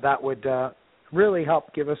 That would really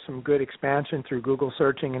help give us some good expansion through Google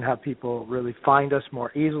searching and have people really find us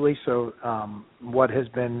more easily. So what has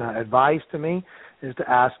been advised to me is to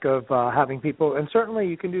ask of having people, and certainly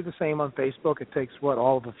you can do the same on Facebook. It takes,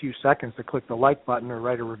 all of a few seconds to click the like button or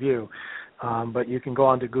write a review. But you can go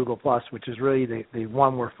on to Google+, which is really the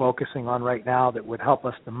one we're focusing on right now that would help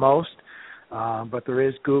us the most. But there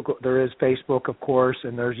is Facebook, of course,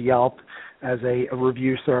 and there's Yelp as a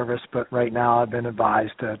review service. But right now I've been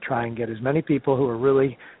advised to try and get as many people who are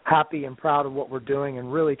really happy and proud of what we're doing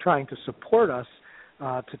and really trying to support us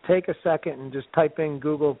to take a second and just type in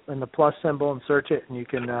Google and the plus symbol and search it, and you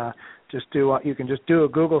can just do a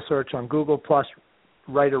Google search on Google+,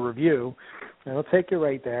 write a review, and it'll take you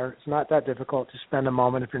right there. It's not that difficult. Just spend a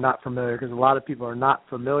moment if you're not familiar, because a lot of people are not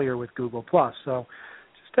familiar with Google+. So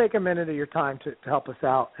take a minute of your time to help us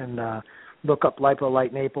out and look up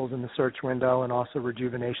Lipolight Naples in the search window, and also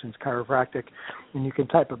Rejuvenations Chiropractic. And you can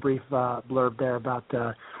type a brief blurb there about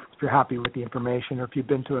if you're happy with the information, or if you've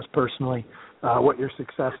been to us personally, what your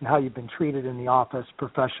success and how you've been treated in the office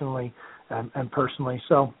professionally and personally.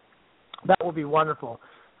 So that will be wonderful.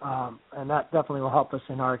 And that definitely will help us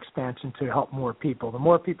in our expansion to help more people. The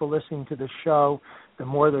more people listening to this show, the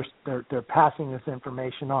more they're passing this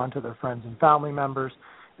information on to their friends and family members,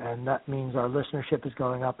 and that means our listenership is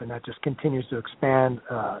going up, and that just continues to expand.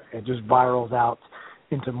 It just virals out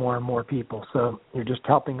into more and more people. So you're just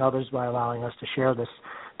helping others by allowing us to share this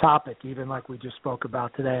topic, even like we just spoke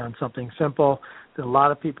about today, on something simple that a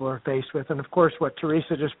lot of people are faced with. And, of course, what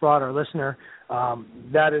Teresa just brought our listener,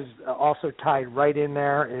 that is also tied right in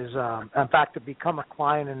there is, in fact, to become a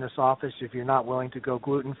client in this office, if you're not willing to go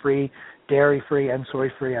gluten-free, dairy-free, and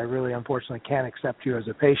soy-free, I really, unfortunately, can't accept you as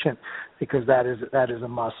a patient, because that is a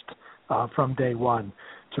must from day one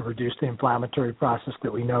to reduce the inflammatory process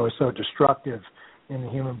that we know is so destructive in the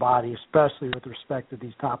human body, especially with respect to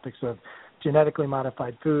these topics of genetically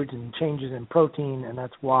modified foods and changes in protein. And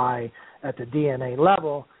that's why at the DNA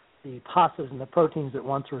level, the pastas and the proteins that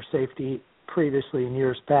once were safe to eat previously in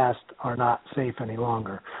years past are not safe any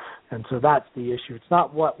longer. And so that's the issue. It's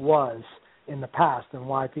not what was in the past and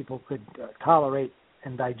why people could tolerate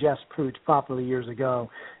and digest foods properly years ago.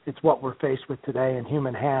 It's what we're faced with today, and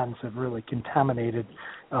human hands have really contaminated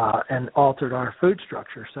and altered our food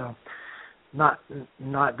structure. So not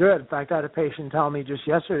good. In fact, I had a patient tell me just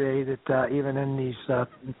yesterday that even in these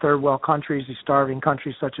third world countries, these starving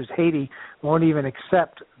countries such as Haiti, won't even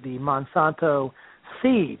accept the Monsanto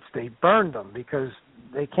seeds. They burn them because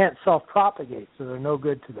they can't self-propagate, so they're no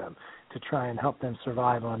good to them, to try and help them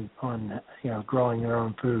survive on growing their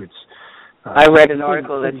own foods. I read an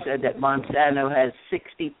article that said that Monsanto has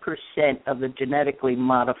 60% of the genetically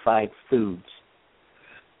modified foods.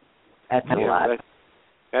 That's a lot.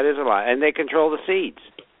 That is a lot. And they control the seeds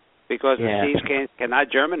because the seeds cannot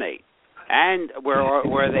germinate. And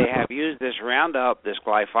where they have used this Roundup, this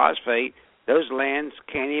glyphosate, those lands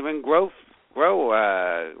can't even grow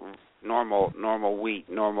normal wheat,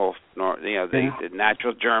 the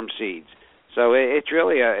natural germ seeds. So it's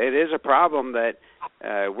really it is a problem that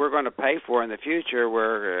we're going to pay for in the future,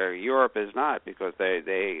 where Europe is not, because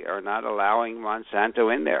they are not allowing Monsanto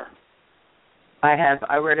in there.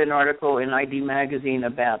 I read an article in ID Magazine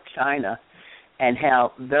about China, and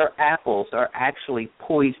how their apples are actually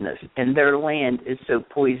poisonous, and their land is so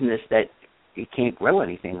poisonous that you can't grow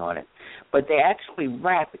anything on it. But they actually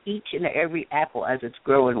wrap each and every apple as it's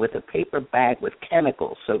growing with a paper bag with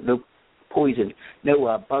chemicals, so no poison,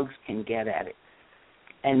 no bugs can get at it.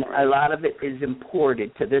 And a lot of it is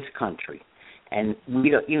imported to this country. And we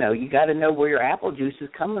don't, you got to know where your apple juice is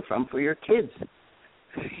coming from for your kids.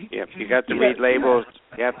 Yep, you got to read labels.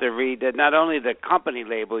 You have to read not only the company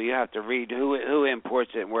label, you have to read who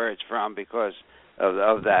imports it and where it's from because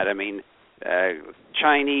of that. I mean,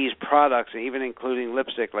 Chinese products, even including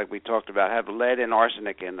lipstick, like we talked about, have lead and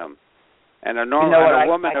arsenic in them. And a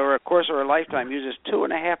woman over the course of her lifetime uses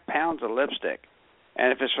 2.5 pounds of lipstick.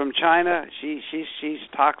 And if it's from China, she's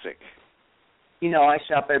toxic. I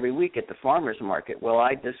shop every week at the farmer's market. Well,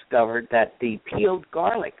 I discovered that the peeled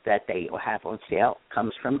garlic that they have on sale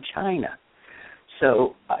comes from China.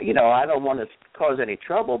 So, I don't want to cause any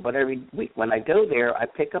trouble, but every week when I go there, I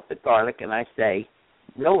pick up the garlic and I say,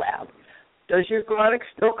 real loud, does your garlic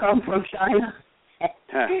still come from China?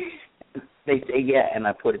 They say, yeah, and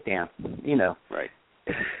I put it down, Right.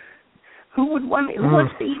 Who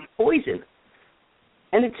wants to eat poison?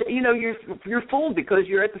 And it's you're fooled because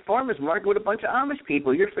you're at the farmer's market with a bunch of Amish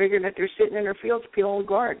people. You're figuring that they're sitting in their fields peeling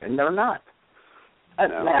garlic, and they're not. No,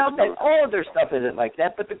 now that all of their stuff isn't like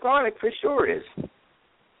that, but the garlic for sure is.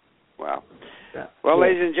 Wow. Well,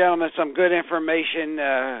 ladies and gentlemen, some good information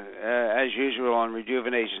as usual on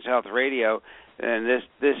Rejuvenations Health Radio, and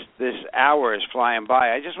this hour is flying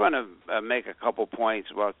by. I just want to make a couple points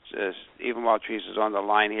even while Teresa's on the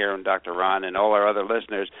line here and Dr. Ron and all our other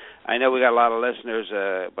listeners. I know we got a lot of listeners,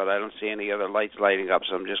 but I don't see any other lights lighting up,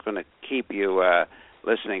 so I'm just going to keep you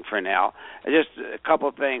listening for now. Just a couple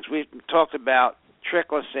of things. We've talked about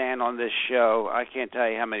triclosan on this show. I can't tell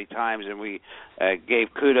you how many times, and we gave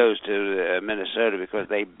kudos to Minnesota because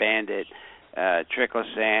they banned it.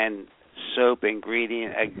 Triclosan soap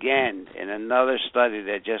ingredient, again, in another study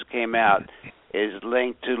that just came out, is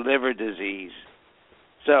linked to liver disease.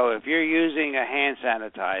 So if you're using a hand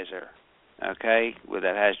sanitizer,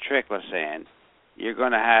 that has triclosan, you're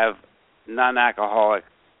going to have non-alcoholic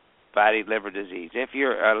fatty liver disease. If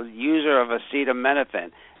you're a user of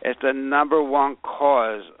acetaminophen, it's the number one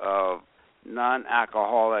cause of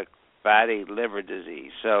non-alcoholic fatty liver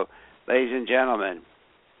disease. So, ladies and gentlemen,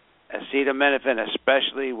 acetaminophen,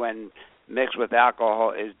 especially when mixed with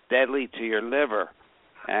alcohol, is deadly to your liver.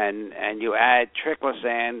 And you add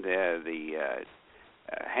triclosan, the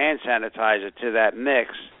hand sanitizer, to that mix,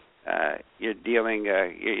 you're dealing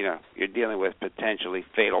with potentially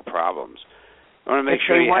fatal problems. I want to make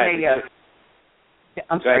sure you have.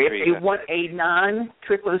 If you want a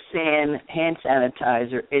non-triclosan hand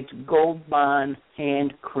sanitizer, it's Gold Bond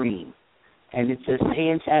Hand Cream. And it says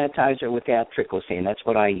hand sanitizer without triclosan. That's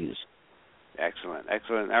what I use. Excellent.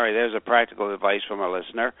 All right, there's a practical advice from a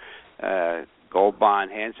listener. Gold Bond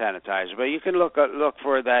hand sanitizer. But you can look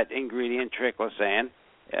for that ingredient, triclosan.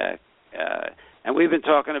 And we've been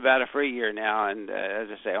talking about it for a year now. And as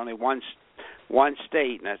I say, only one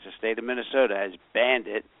state, and that's the state of Minnesota, has banned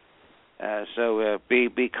it. So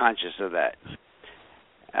be conscious of that.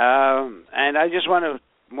 And I just want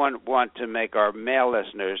to make our male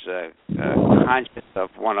listeners conscious of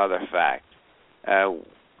one other fact.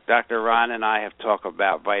 Dr. Ron and I have talked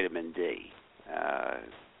about vitamin D.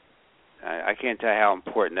 I can't tell you how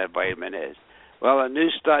important that vitamin is. Well, a new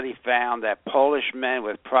study found that Polish men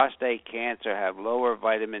with prostate cancer have lower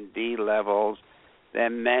vitamin D levels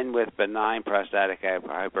than men with benign prostatic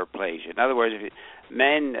hyperplasia. In other words,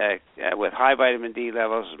 men with high vitamin D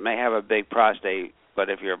levels may have a big prostate, but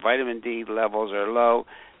if your vitamin D levels are low,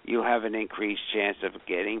 you have an increased chance of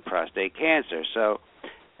getting prostate cancer. So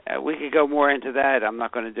we could go more into that. I'm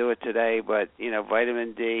not going to do it today, but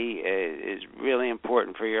vitamin D is really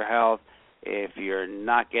important for your health. If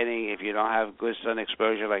you don't have good sun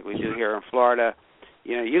exposure like we do here in Florida,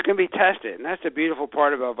 you can be tested, and that's the beautiful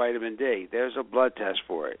part about vitamin D. There's a blood test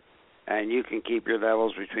for it, and you can keep your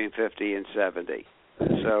levels between 50 and 70.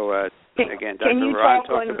 So, again, Dr. Ron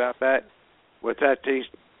talked about that. What's that, T?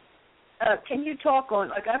 Can you talk on,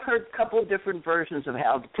 I've heard a couple of different versions of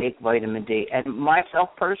how to take vitamin D, and myself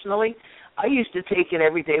personally, I used to take it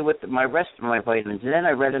every day with the rest of my vitamins, and then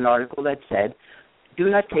I read an article that said, do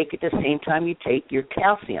not take it the same time you take your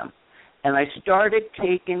calcium. And I started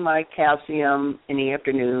taking my calcium in the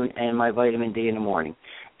afternoon and my vitamin D in the morning,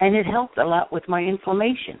 and it helped a lot with my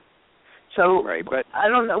inflammation. So right, but I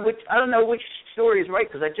don't know which story is right,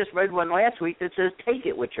 because I just read one last week that says take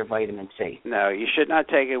it with your vitamin C. No, you should not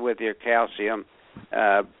take it with your calcium,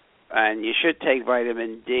 and you should take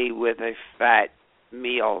vitamin D with a fat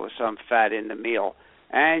meal, with some fat in the meal.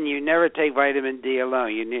 And you never take vitamin D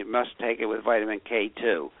alone. You must take it with vitamin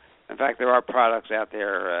K2. In fact, there are products out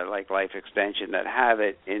there like Life Extension that have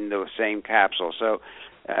it in the same capsule. So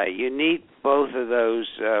you need both of those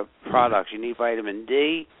products. You need vitamin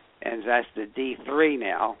D, and that's the D3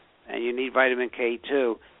 now, and you need vitamin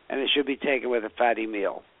K2, and it should be taken with a fatty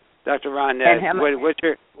meal. Dr. Ron,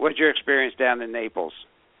 what's your experience down in Naples?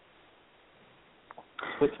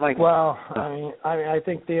 Well, I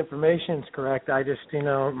think the information's correct. I just,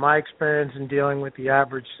 my experience in dealing with the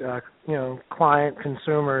average, client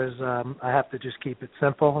consumer is I have to just keep it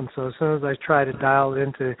simple. And so as soon as I try to dial it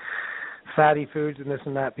into fatty foods and this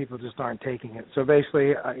and that, people just aren't taking it. So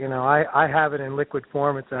basically, I have it in liquid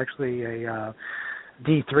form. It's actually a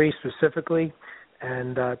D3 specifically,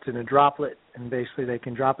 and it's in a droplet. And basically they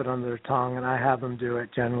can drop it under their tongue, and I have them do it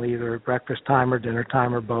generally either at breakfast time or dinner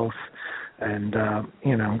time or both. And,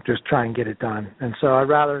 just try and get it done. And so I'd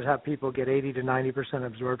rather have people get 80 to 90%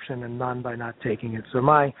 absorption and none by not taking it. So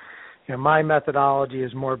my methodology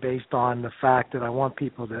is more based on the fact that I want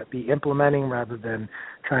people to be implementing rather than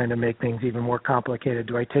trying to make things even more complicated.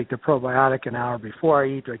 Do I take the probiotic an hour before I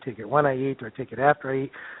eat? Do I take it when I eat? Do I take it after I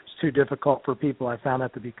eat? It's too difficult for people. I found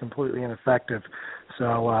that to be completely ineffective.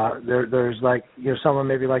 So there's someone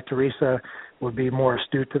maybe like Teresa would be more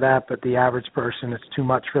astute to that, but the average person, it's too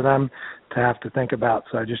much for them to have to think about.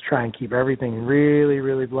 So I just try and keep everything really,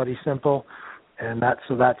 really bloody simple, and that's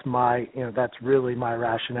that's really my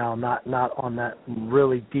rationale, not on that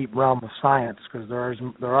really deep realm of science, because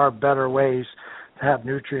there are better ways to have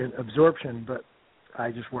nutrient absorption, but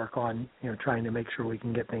I just work on trying to make sure we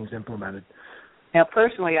can get things implemented. Now,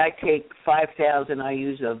 personally, I take 5,000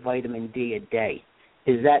 IUs of vitamin D a day.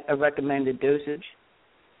 Is that a recommended dosage?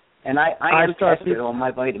 And I am tested on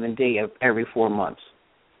my vitamin D every 4 months.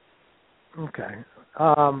 Okay.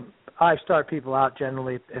 I start people out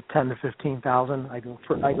generally at 10 to 15,000. I go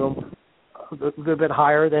a little bit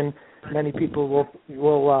higher than many people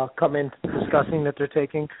will come in discussing that they're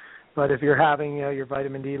taking. But if you're having your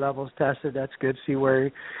vitamin D levels tested, that's good. See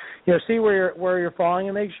where you're falling,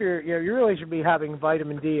 and make sure you really should be having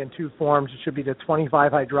vitamin D in two forms. It should be the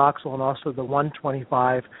 25 hydroxyl and also the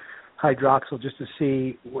 125 hydroxyl, just to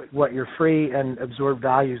see what your free and absorbed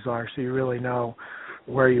values are, so you really know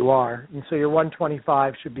where you are. And so your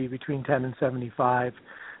 125 should be between 10 and 75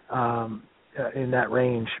 in that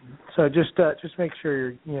range. So just make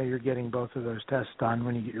sure you're getting both of those tests done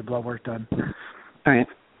when you get your blood work done. All right.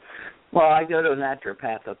 Well, I go to a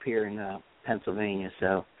naturopath up here in Pennsylvania,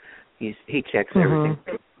 so he checks everything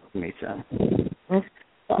for me. So.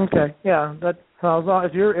 Okay. Yeah.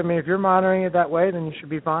 If you're monitoring it that way, then you should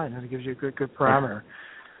be fine. It gives you a good parameter.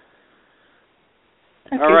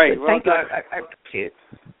 Okay, all right. Well, thank you. I appreciate it.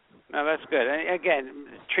 No, that's good. And again,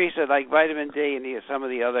 Teresa, like vitamin D and some of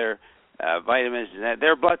the other vitamins,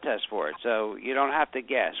 there are blood tests for it, so you don't have to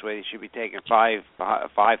guess whether you should be taking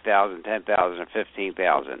 5,000, 10,000, or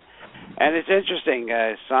 15,000. And it's interesting.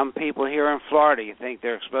 Some people here in Florida, you think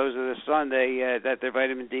they're exposed to the sun, that their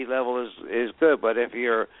vitamin D level is good, but if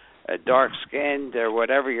you're dark-skinned or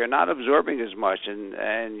whatever, you're not absorbing as much,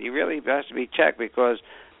 and you really have to be checked, because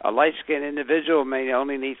a light-skinned individual may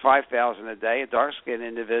only need 5,000 a day. A dark-skinned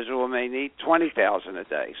individual may need 20,000 a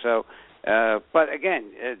day. So, but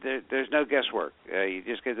again, there's no guesswork. You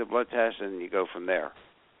just get the blood test and you go from there.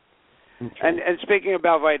 Okay. And speaking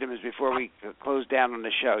about vitamins, before we close down on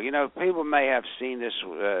the show, people may have seen this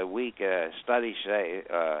week a study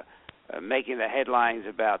making the headlines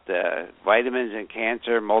about vitamins and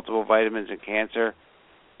cancer, multiple vitamins and cancer.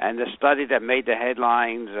 And the study that made the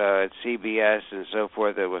headlines at CBS and so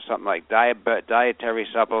forth, it was something like dietary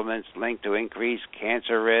supplements linked to increased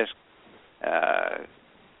cancer risk.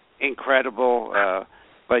 Incredible.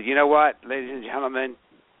 But you know what, ladies and gentlemen?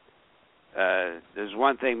 There's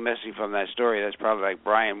one thing missing from that story. That's probably like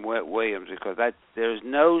Brian Williams, because there's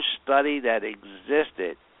no study that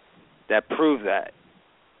existed that proved that.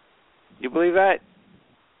 You believe that?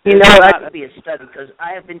 That could be a study, because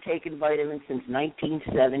I have been taking vitamins since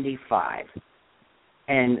 1975,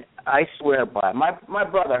 and I swear by my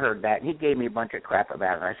brother heard that, and he gave me a bunch of crap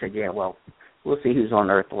about it. I said, yeah, well, we'll see who's on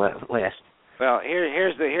Earth last. Well,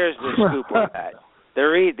 here's the scoop on that.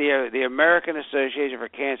 The American Association for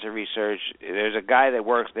Cancer Research, there's a guy that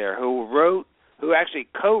works there who actually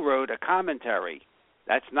co-wrote a commentary.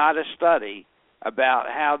 That's not a study, about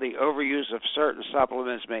how the overuse of certain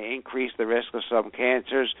supplements may increase the risk of some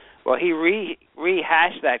cancers. Well, he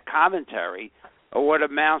rehashed that commentary, or what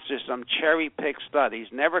amounts to some cherry-picked studies,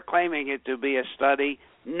 never claiming it to be a study,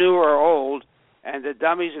 new or old, and the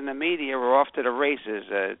dummies in the media were off to the races,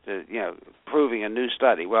 proving a new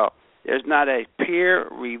study. Well, there's not a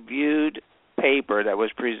peer-reviewed paper that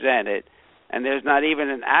was presented, and there's not even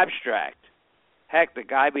an abstract. Heck, the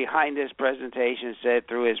guy behind this presentation said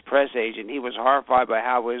through his press agent he was horrified by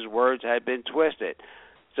how his words had been twisted.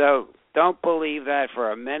 So don't believe that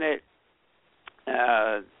for a minute.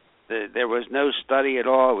 There was no study at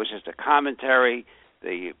all. It was just a commentary.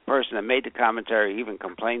 The person that made the commentary even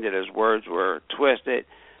complained that his words were twisted.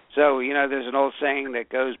 So, there's an old saying that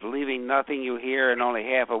goes, believing nothing you hear and only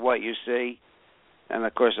half of what you see. And,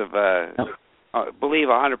 of course, believe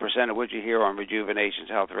 100% of what you hear on Rejuvenation's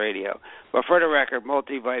Health Radio. But for the record,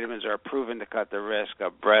 multivitamins are proven to cut the risk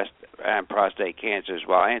of breast and prostate cancers,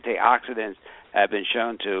 while antioxidants have been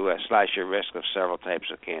shown to slash your risk of several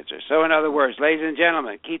types of cancer. So, in other words, ladies and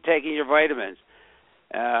gentlemen, keep taking your vitamins,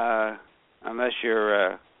 unless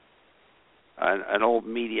you're an old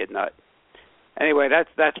media nut. Anyway,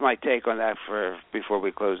 that's my take on that before we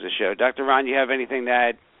close the show. Dr. Ron, you have anything to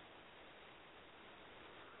add?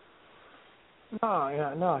 No.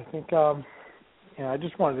 I think I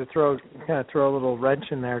just wanted to throw a little wrench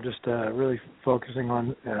in there, just really focusing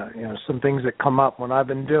on some things that come up. What I've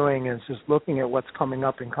been doing is just looking at what's coming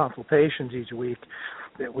up in consultations each week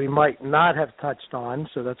that we might not have touched on.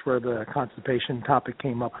 So that's where the constipation topic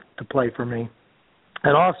came up to play for me,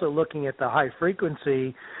 and also looking at the high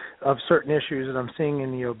frequency of certain issues that I'm seeing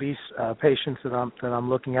in the obese patients that I'm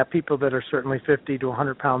looking at, people that are certainly 50 to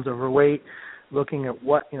 100 pounds overweight, looking at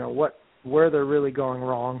where they're really going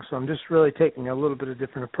wrong. So I'm just really taking a little bit of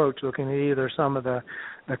different approach, looking at either some of the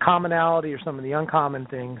commonality or some of the uncommon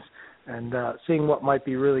things, and seeing what might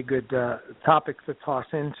be really good topics to toss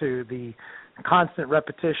into the constant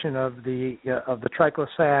repetition of the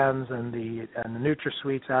triclosans and the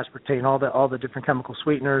NutraSweets, aspartame, all the different chemical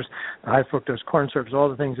sweeteners, the high fructose corn syrups, all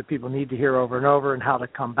the things that people need to hear over and over, and how to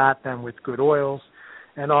combat them with good oils.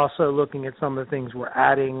 And also looking at some of the things we're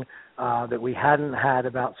adding that we hadn't had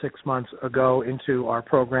about 6 months ago into our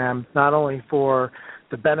program, not only for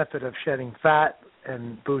the benefit of shedding fat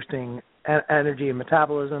and boosting energy and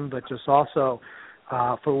metabolism, but just also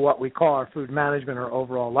for what we call our food management or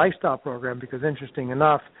overall lifestyle program, because interesting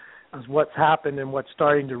enough, as what's happened and what's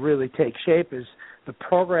starting to really take shape is the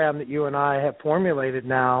program that you and I have formulated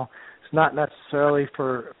now. It's not necessarily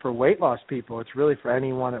for weight loss people. It's really for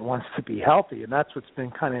anyone that wants to be healthy, and that's what's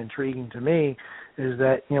been kind of intriguing to me, is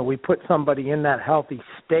that we put somebody in that healthy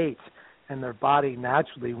state, and their body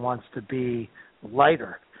naturally wants to be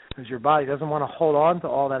lighter, because your body doesn't want to hold on to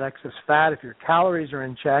all that excess fat. If your calories are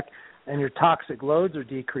in check and your toxic loads are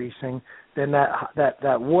decreasing, then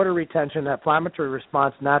that water retention, that inflammatory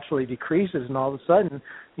response naturally decreases, and all of a sudden,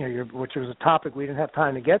 which was a topic we didn't have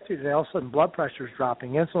time to get to today, all of a sudden blood pressure is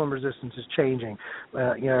dropping, insulin resistance is changing,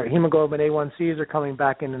 hemoglobin A1Cs are coming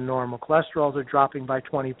back into normal, cholesterols are dropping by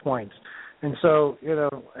 20 points, and so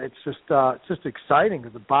it's just exciting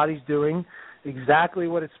because the body's doing exactly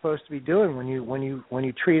what it's supposed to be doing when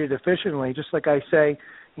you treat it efficiently. Just like I say,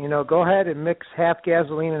 go ahead and mix half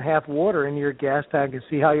gasoline and half water into your gas tank and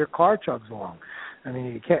see how your car chugs along. I mean,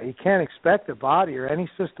 you can't expect the body or any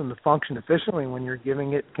system to function efficiently when you're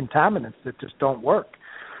giving it contaminants that just don't work.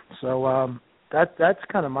 So that's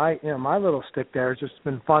kind of my little stick there. It's just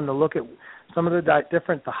been fun to look at some of the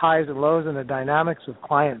the highs and lows and the dynamics of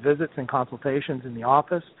client visits and consultations in the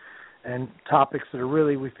office, and topics that are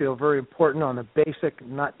really, we feel, very important on the basic,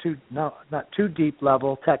 not too deep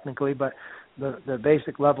level technically, but the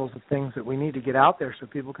basic levels of things that we need to get out there so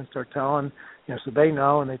people can start telling, so they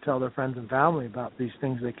know and they tell their friends and family about these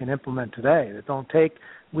things they can implement today that don't take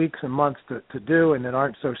weeks and months to do and that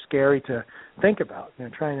aren't so scary to think about.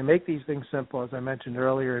 Trying to make these things simple, as I mentioned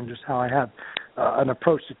earlier, and just how I have an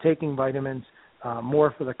approach to taking vitamins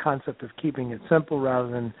more for the concept of keeping it simple rather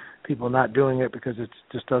than people not doing it because it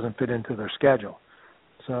just doesn't fit into their schedule.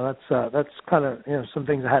 So that's kind of some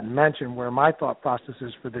things I hadn't mentioned where my thought process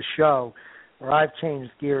is for this show, where I've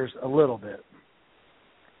changed gears a little bit.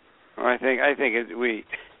 Well, I think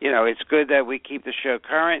it's good that we keep the show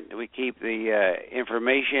current. We keep the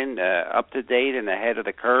information up to date and ahead of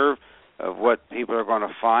the curve of what people are going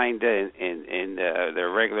to find in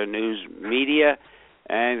their regular news media.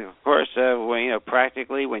 And of course,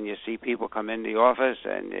 practically, when you see people come in the office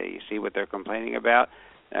and you see what they're complaining about,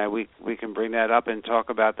 we can bring that up and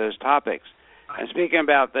talk about those topics. And speaking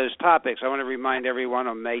about those topics, I want to remind everyone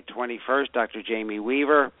on May 21st, Dr. Jamie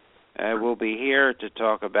Weaver will be here to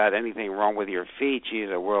talk about anything wrong with your feet. She's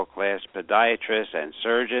a world-class podiatrist and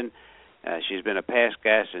surgeon. She's been a past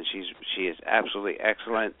guest, and she is absolutely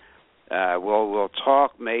excellent. We'll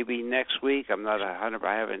talk maybe next week. I'm not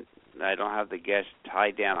 100%. I don't have the guest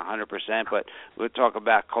tied down 100%, but we'll talk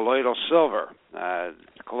about colloidal silver.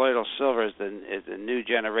 Colloidal silver is the new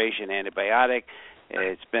generation antibiotic.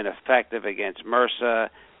 It's been effective against MRSA.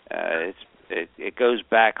 It goes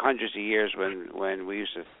back hundreds of years when we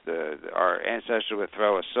used to our ancestors would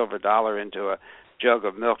throw a silver dollar into a jug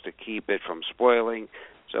of milk to keep it from spoiling.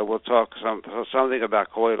 So we'll talk something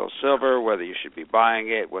about colloidal silver, whether you should be buying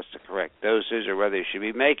it, what's the correct dosage, or whether you should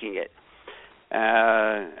be making it.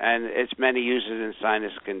 And its many uses in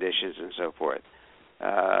sinus conditions and so forth.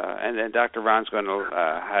 And then Dr. Ron's going to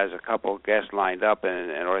has a couple of guests lined up, an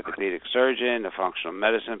orthopedic surgeon, a functional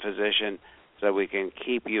medicine physician, so we can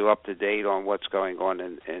keep you up to date on what's going on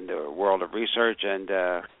in the world of research and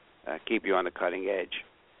keep you on the cutting edge.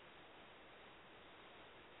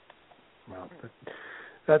 Well,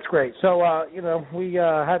 that's great. So, we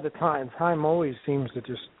had the time. Time always seems to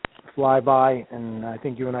just fly by, and I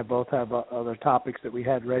think you and I both have other topics that we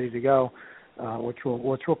had ready to go, which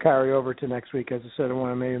we'll carry over to next week. As I said, I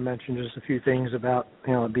want to maybe mention just a few things about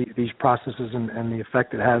these processes and the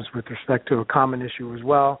effect it has with respect to a common issue as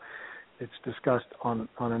well. It's discussed on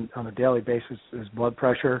a daily basis is blood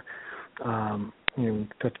pressure.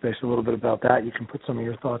 Touch base a little bit about that. You can put some of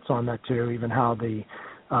your thoughts on that too, even how the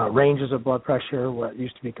ranges of blood pressure, what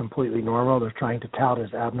used to be completely normal, they're trying to tout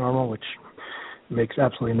as abnormal, which makes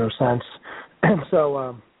absolutely no sense. And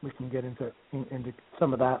so we can get into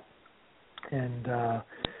some of that. And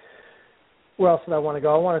where else did I want to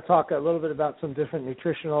go? I want to talk a little bit about some different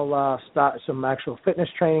nutritional, some actual fitness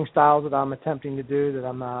training styles that I'm attempting to do, that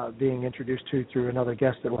I'm being introduced to through another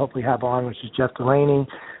guest that we'll hopefully have on, which is Jeff Delaney,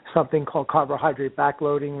 something called carbohydrate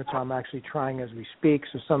backloading, which I'm actually trying as we speak.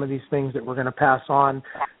 So some of these things that we're going to pass on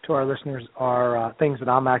to our listeners are things that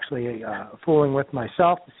I'm actually fooling with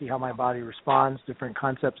myself to see how my body responds, different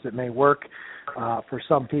concepts that may work for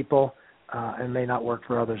some people and may not work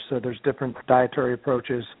for others. So there's different dietary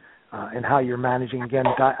approaches and how you're managing. Again,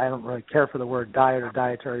 I don't really care for the word diet or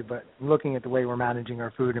dietary, but looking at the way we're managing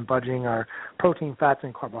our food and budgeting our protein, fats,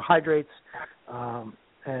 and carbohydrates,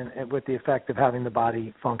 and with the effect of having the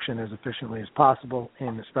body function as efficiently as possible,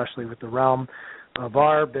 and especially with the realm of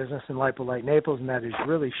our business in Lipolite Naples, and that is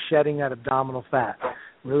really shedding that abdominal fat,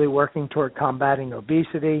 really working toward combating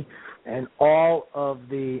obesity and all of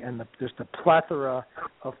just a plethora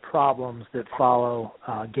of problems that follow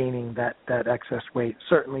gaining that excess weight,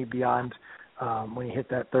 certainly beyond when you hit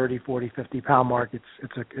that 30, 40, 50-pound mark,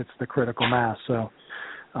 it's the critical mass. So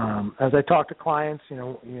as I talk to clients,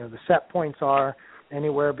 the set points are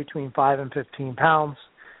anywhere between 5 and 15 pounds.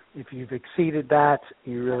 If you've exceeded that,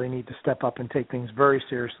 you really need to step up and take things very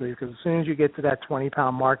seriously, because as soon as you get to that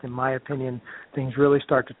 20-pound mark, in my opinion, things really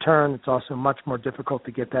start to turn. It's also much more difficult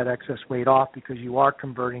to get that excess weight off because you are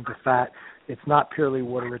converting to fat. It's not purely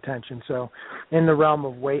water retention. So in the realm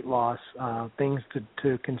of weight loss, things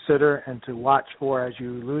to consider and to watch for as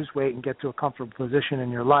you lose weight and get to a comfortable position in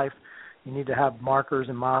your life, you need to have markers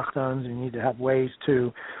and milestones, and you need to have ways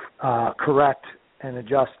to correct and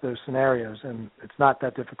adjust those scenarios, and it's not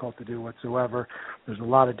that difficult to do whatsoever. There's a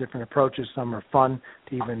lot of different approaches. Some are fun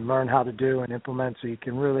to even learn how to do and implement, so you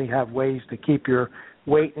can really have ways to keep your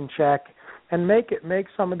weight in check and make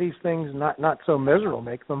some of these things not so miserable,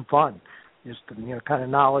 make them fun. Just kind of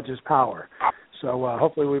knowledge is power. So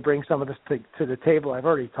hopefully we bring some of this to the table. I've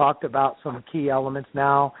already talked about some key elements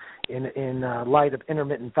now in light of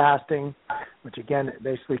intermittent fasting, which again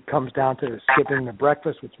basically comes down to skipping the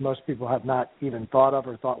breakfast, which most people have not even thought of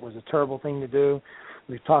or thought was a terrible thing to do.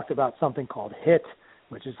 We've talked about something called HIIT,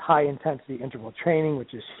 which is high-intensity interval training,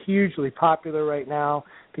 which is hugely popular right now.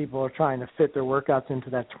 People are trying to fit their workouts into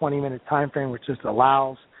that 20-minute time frame, which just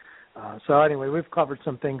allows. So anyway, we've covered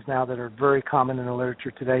some things now that are very common in the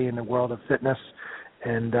literature today in the world of fitness,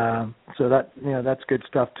 and so that's good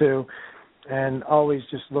stuff too. And always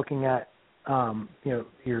just looking at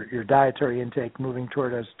your dietary intake, moving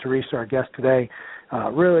toward, as Teresa, our guest today,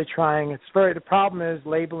 really trying. The problem is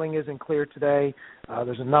labeling isn't clear today.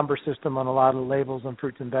 There's a number system on a lot of the labels on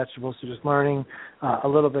fruits and vegetables, so just learning a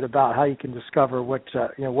little bit about how you can discover what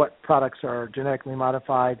products are genetically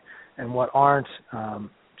modified and what aren't.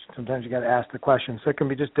 Sometimes you got to ask the question, so it can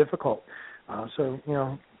be just difficult.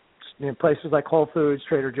 Places like Whole Foods,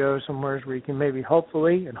 Trader Joe's, somewhere where you can maybe hope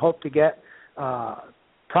to get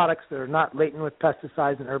products that are not laden with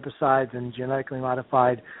pesticides and herbicides and genetically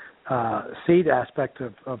modified seed aspect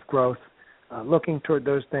of growth. Looking toward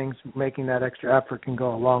those things, making that extra effort can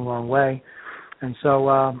go a long, long way. And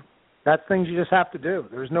so that's things you just have to do.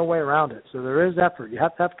 There's no way around it. So there is effort. You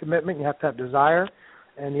have to have commitment. You have to have desire.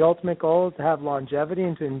 And the ultimate goal is to have longevity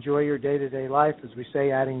and to enjoy your day-to-day life, as we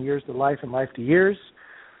say, adding years to life and life to years.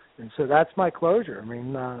 And so that's my closure. I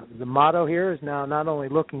mean, the motto here is now not only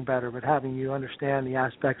looking better, but having you understand the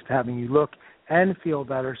aspects to having you look and feel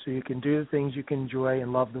better so you can do the things you can enjoy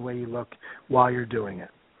and love the way you look while you're doing it.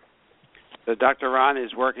 So Dr. Ron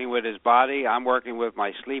is working with his body. I'm working with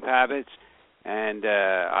my sleep habits. And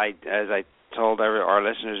as I told our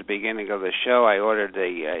listeners at the beginning of the show, I ordered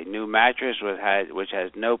a new mattress which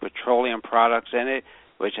has no petroleum products in it,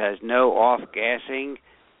 which has no off-gassing.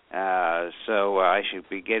 So I should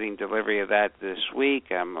be getting delivery of that this week.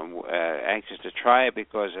 I'm anxious to try it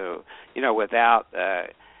because, without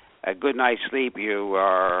a good night's sleep, you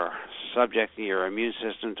are subjecting your immune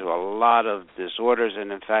system to a lot of disorders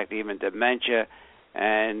and, in fact, even dementia.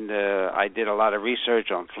 And I did a lot of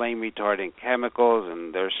research on flame-retarding chemicals,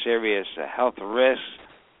 and there's serious health risks,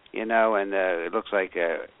 and it looks like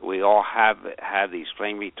we all have these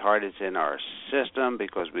flame retardants in our system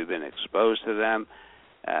because we've been exposed to them.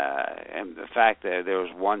 And the fact that there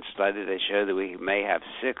was one study that showed that we may have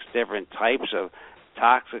 6 different types of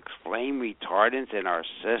toxic flame retardants in our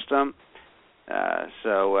system.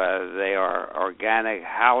 So they are organic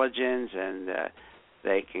halogens, and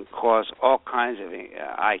they can cause all kinds of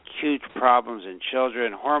acute problems in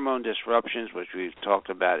children, hormone disruptions, which we've talked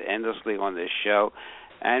about endlessly on this show,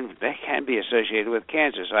 and they can be associated with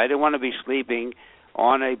cancer. So I didn't want to be sleeping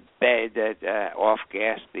on a bed that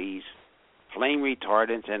off-gassed these flame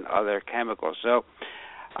retardants and other chemicals. So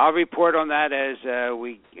I'll report on that as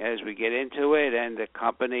we get into it. And the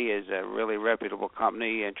company is a really reputable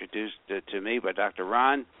company introduced to me by Dr.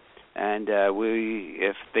 Ron. And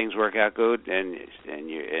if things work out good, and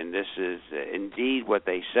this is indeed what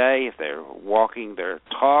they say, if they're walking their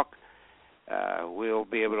talk, we'll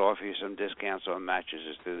be able to offer you some discounts on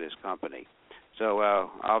mattresses through this company. So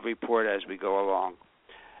I'll report as we go along.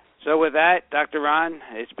 So with that, Dr. Ron,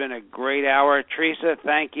 it's been a great hour. Teresa,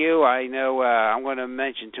 thank you. I know I'm going to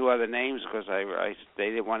mention 2 other names because they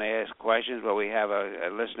didn't want to ask questions, but we have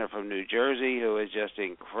a listener from New Jersey who is just an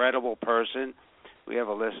incredible person. We have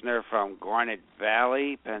a listener from Garnet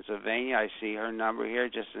Valley, Pennsylvania. I see her number here,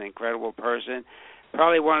 just an incredible person.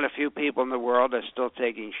 Probably one of the few people in the world that's still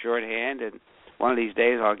taking shorthand, and one of these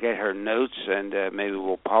days I'll get her notes and maybe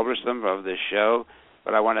we'll publish them of the show.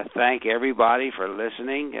 But I want to thank everybody for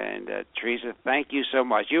listening, and Teresa, thank you so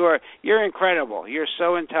much. You're incredible. You're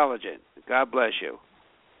so intelligent. God bless you.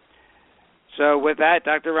 So with that,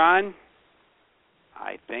 Dr. Ron,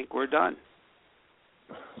 I think we're done.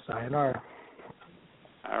 Sayonara.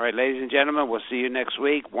 All right, ladies and gentlemen, we'll see you next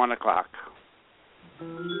week, 1 o'clock.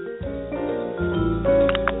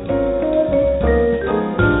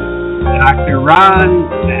 Dr. Ron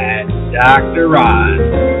and Dr. Ron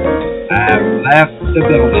have left the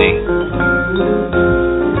building.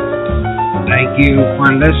 Thank you for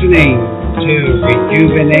listening to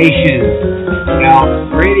Rejuvenation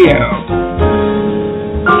Health Radio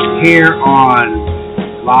here on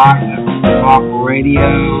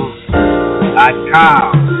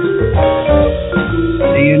blogtalkradio.com.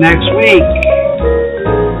 See you next week.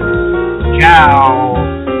 Ciao.